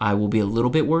 I will be a little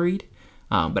bit worried.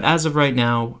 But as of right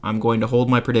now, I'm going to hold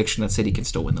my prediction that City can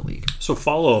still win the league. So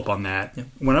follow up on that. Yeah.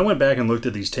 When I went back and looked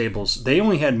at these tables, they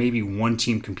only had maybe one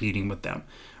team competing with them.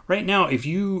 Right now, I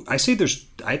think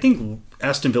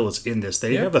Aston Villa's in this.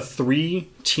 They have a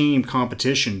 3-team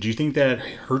competition. Do you think that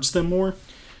hurts them more?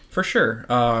 For sure,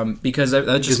 because that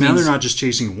just now means they're not just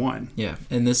chasing one. Yeah,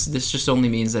 and this just only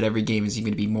means that every game is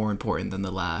going to be more important than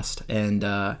the last. And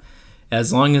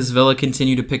as long as Villa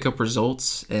continue to pick up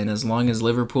results, and as long as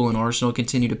Liverpool and Arsenal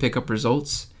continue to pick up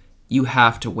results, you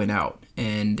have to win out.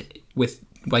 And with,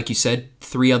 like you said,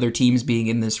 3 other teams being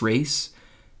in this race,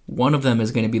 one of them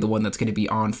is going to be the one that's going to be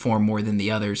on form more than the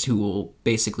others, who will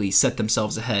basically set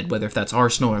themselves ahead, whether if that's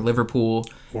Arsenal or Liverpool.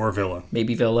 Or Villa.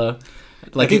 Maybe Villa.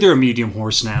 I think they're a medium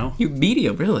horse now.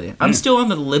 Medium, really? Yeah. I'm still on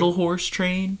the little horse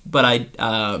train, but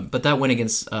that went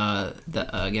against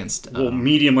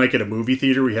medium, like at a movie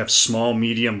theater, we have small,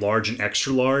 medium, large, and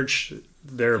extra large.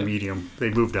 They're medium.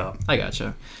 They moved up. I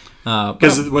gotcha.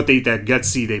 Because that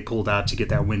gutsy they pulled out to get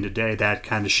that win today, that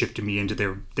kind of shifted me into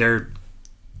their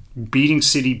beating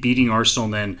City, beating Arsenal,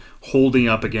 and then holding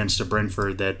up against a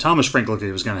Brentford that Thomas Frank looked like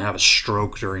he was going to have a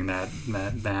stroke during that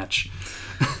match.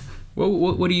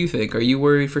 What do you think? Are you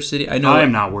worried for City? I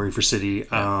am not worried for City.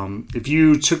 If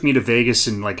you took me to Vegas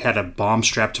and like had a bomb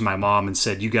strapped to my mom and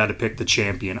said you got to pick the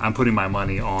champion, I'm putting my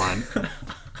money on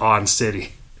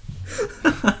City.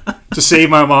 To save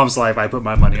my mom's life, I put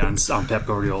my money on Pep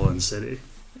Guardiola and City.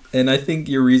 And I think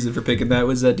your reason for picking that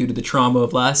was that due to the trauma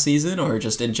of last season, or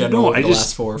just in general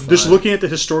last 4 or 5? Just looking at the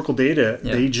historical data,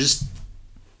 they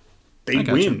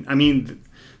win. You. I mean,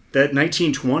 that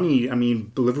 1920,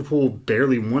 Liverpool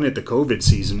barely won it the COVID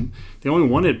season. They only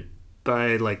won it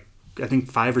by I think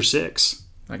 5 or 6.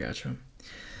 I gotcha.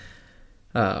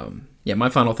 My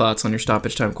final thoughts on your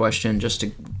stoppage time question, just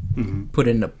to put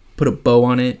a bow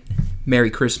on it.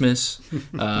 Merry Christmas.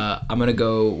 I'm going to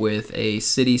go with a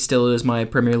City still is my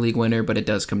Premier League winner, but it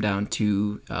does come down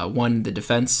to one, the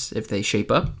defense, if they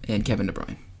shape up, and Kevin De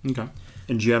Bruyne. Okay.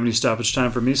 And do you have any stoppage time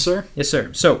for me, sir? Yes,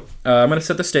 sir. So I'm going to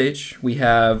set the stage. We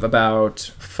have about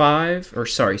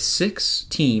 6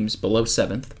 teams below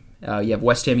 7th. You have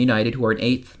West Ham United, who are in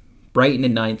 8th, Brighton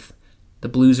in 9th, the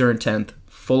Blues are in 10th,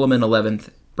 Fulham in 11th,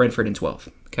 Brentford in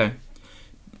 12th. Okay.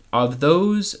 Of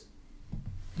those...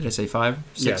 Did I say 5?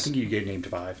 6? Yeah, I think you named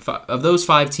 5. Of those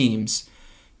 5 teams,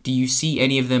 do you see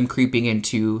any of them creeping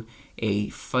into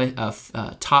a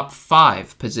top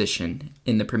 5 position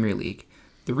in the Premier League?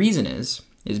 The reason is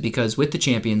because with the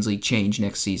Champions League change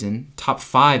next season, top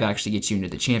 5 actually gets you into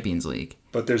the Champions League.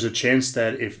 But there's a chance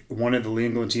that if one of the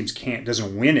England teams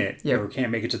doesn't win it or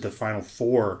can't make it to the Final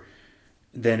 4,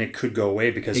 then it could go away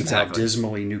because of how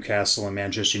dismally Newcastle and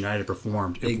Manchester United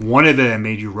performed. If one of them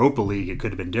made Europa League, it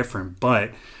could have been different.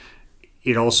 But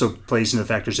it also plays into the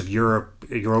factors of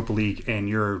Europa League and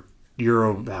Euro.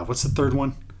 What's the third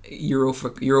one?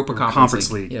 Europa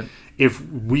Conference League. Yep. If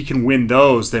we can win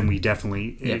those, then we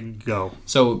definitely go.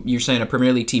 So you're saying a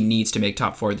Premier League team needs to make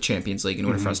top 4 of the Champions League in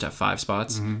order for us to have 5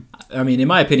 spots? I mean, in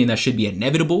my opinion, that should be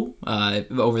inevitable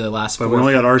over the last 4. But we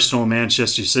only got Arsenal and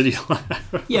Manchester City.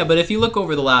 Yeah, but if you look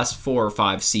over the last 4 or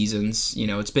 5 seasons,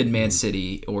 it's been Man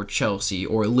City or Chelsea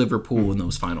or Liverpool in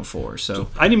those Final 4. So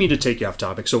I didn't mean to take you off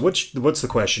topic. So what's the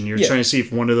question? You're trying to see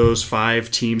if one of those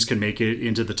 5 teams can make it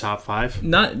into the top 5?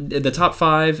 Not the top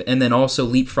 5, and then also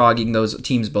leapfrogging those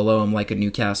teams below them, like a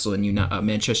Newcastle and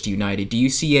Manchester United. Do you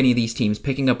see any of these teams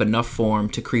picking up enough form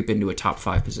to creep into a top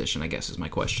 5 position, I guess is my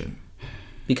question.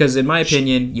 Because in my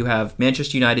opinion, you have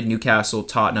Manchester United, Newcastle,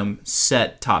 Tottenham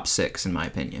set top 6, in my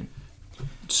opinion.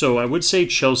 So I would say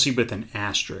Chelsea with an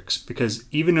asterisk, because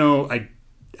even though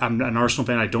I'm an Arsenal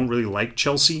fan, I don't really like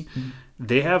Chelsea.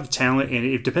 They have talent, and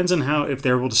it depends on if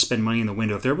they're able to spend money in the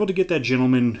window. If they're able to get that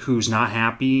gentleman who's not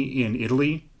happy in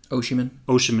Italy,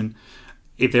 Osimhen,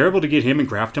 if they're able to get him and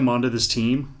graft him onto this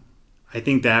team, I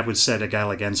think that would set a guy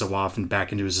like Enzo off and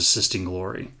back into his assisting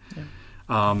glory. Yeah.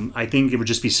 I think it would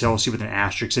just be Chelsea with an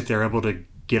asterisk if they're able to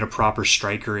get a proper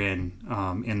striker in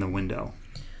the window.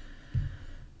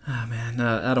 Oh, man,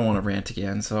 I don't want to rant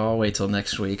again, so I'll wait till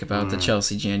next week about the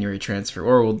Chelsea January transfer,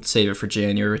 or we'll save it for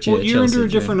January. Well, you're under a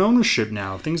different ownership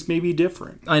now. Things may be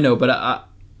different. I know, but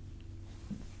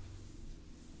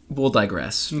we'll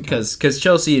digress, because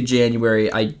Chelsea in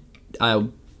January,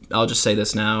 I'll just say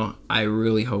this now. I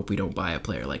really hope we don't buy a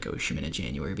player like Osimhen in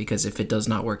January, because if it does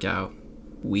not work out,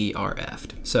 we are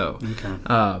effed. So,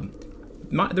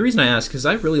 the reason I ask is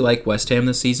I really like West Ham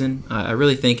this season. I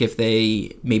really think if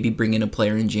they maybe bring in a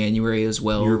player in January as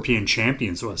well. European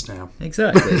champions, West Ham.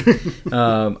 Exactly.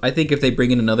 I think if they bring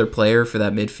in another player for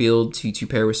that midfield to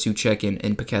pair with Souček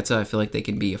and Paqueta, I feel like they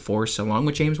can be a force along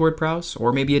with James Ward-Prowse,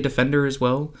 or maybe a defender as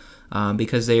well.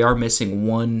 Because they are missing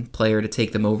one player to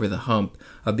take them over the hump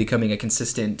of becoming a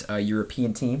consistent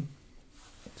European team.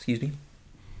 Excuse me.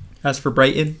 As for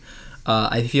Brighton,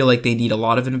 I feel like they need a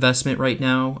lot of investment right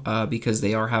now because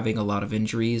they are having a lot of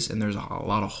injuries and there's a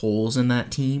lot of holes in that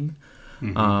team.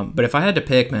 But if I had to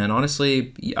pick, man,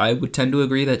 honestly, I would tend to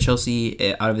agree that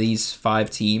Chelsea, out of these 5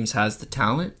 teams, has the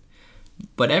talent.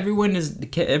 But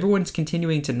everyone's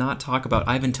continuing to not talk about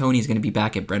Ivan Toney's going to be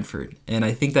back at Brentford. And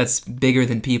I think that's bigger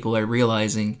than people are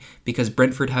realizing, because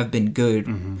Brentford have been good.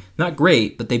 Not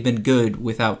great, but they've been good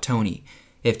without Toney.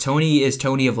 If Toney is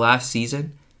Toney of last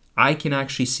season, I can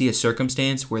actually see a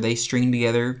circumstance where they string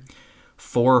together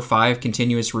 4 or 5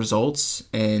 continuous results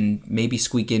and maybe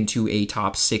squeak into a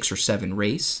top 6 or 7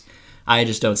 race. I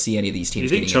just don't see any of these teams.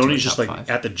 Do you think Tony's just like 5.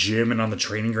 At the gym and on the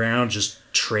training ground, just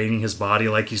training his body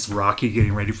like he's Rocky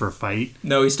getting ready for a fight.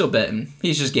 No, he's still betting.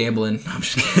 He's just gambling. I'm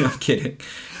just kidding. I'm kidding.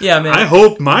 Yeah, man. I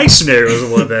hope my scenario is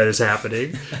the one that is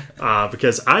happening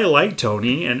because I like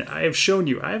Tony, and I have shown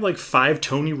you I have like 5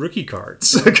 Tony rookie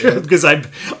cards because I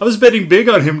was betting big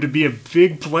on him to be a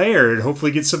big player and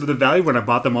hopefully get some of the value when I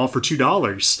bought them all for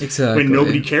 $2. Exactly. When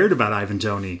nobody cared about Ivan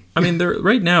Toney. I mean, they're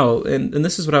right now, and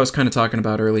this is what I was kind of talking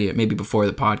about earlier, maybe before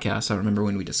the podcast. I don't remember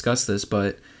when we discussed this,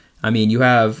 but I mean, you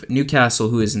have Newcastle,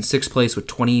 who is in 6th place with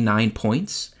 29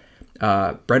 points.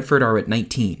 Brentford are at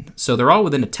 19. So they're all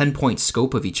within a 10-point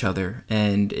scope of each other.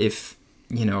 And if,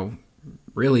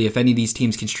 really, if any of these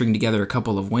teams can string together a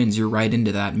couple of wins, you're right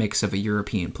into that mix of a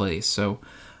European place. So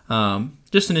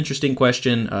just an interesting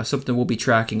question, something we'll be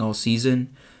tracking all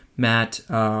season. Matt,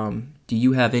 do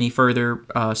you have any further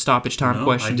stoppage time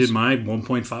questions? I did my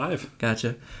 1.5.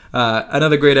 Gotcha.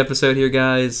 Another great episode here,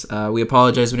 guys. We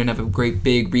apologize we didn't have a great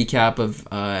big recap of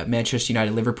Manchester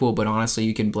United Liverpool, but honestly,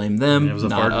 you can blame them, it was a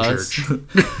not fart in us. church.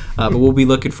 But we'll be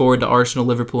looking forward to Arsenal,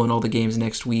 Liverpool, and all the games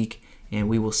next week, and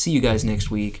we will see you guys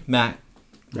next week. Matt,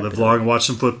 Live long and watch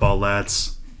some football,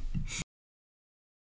 lads.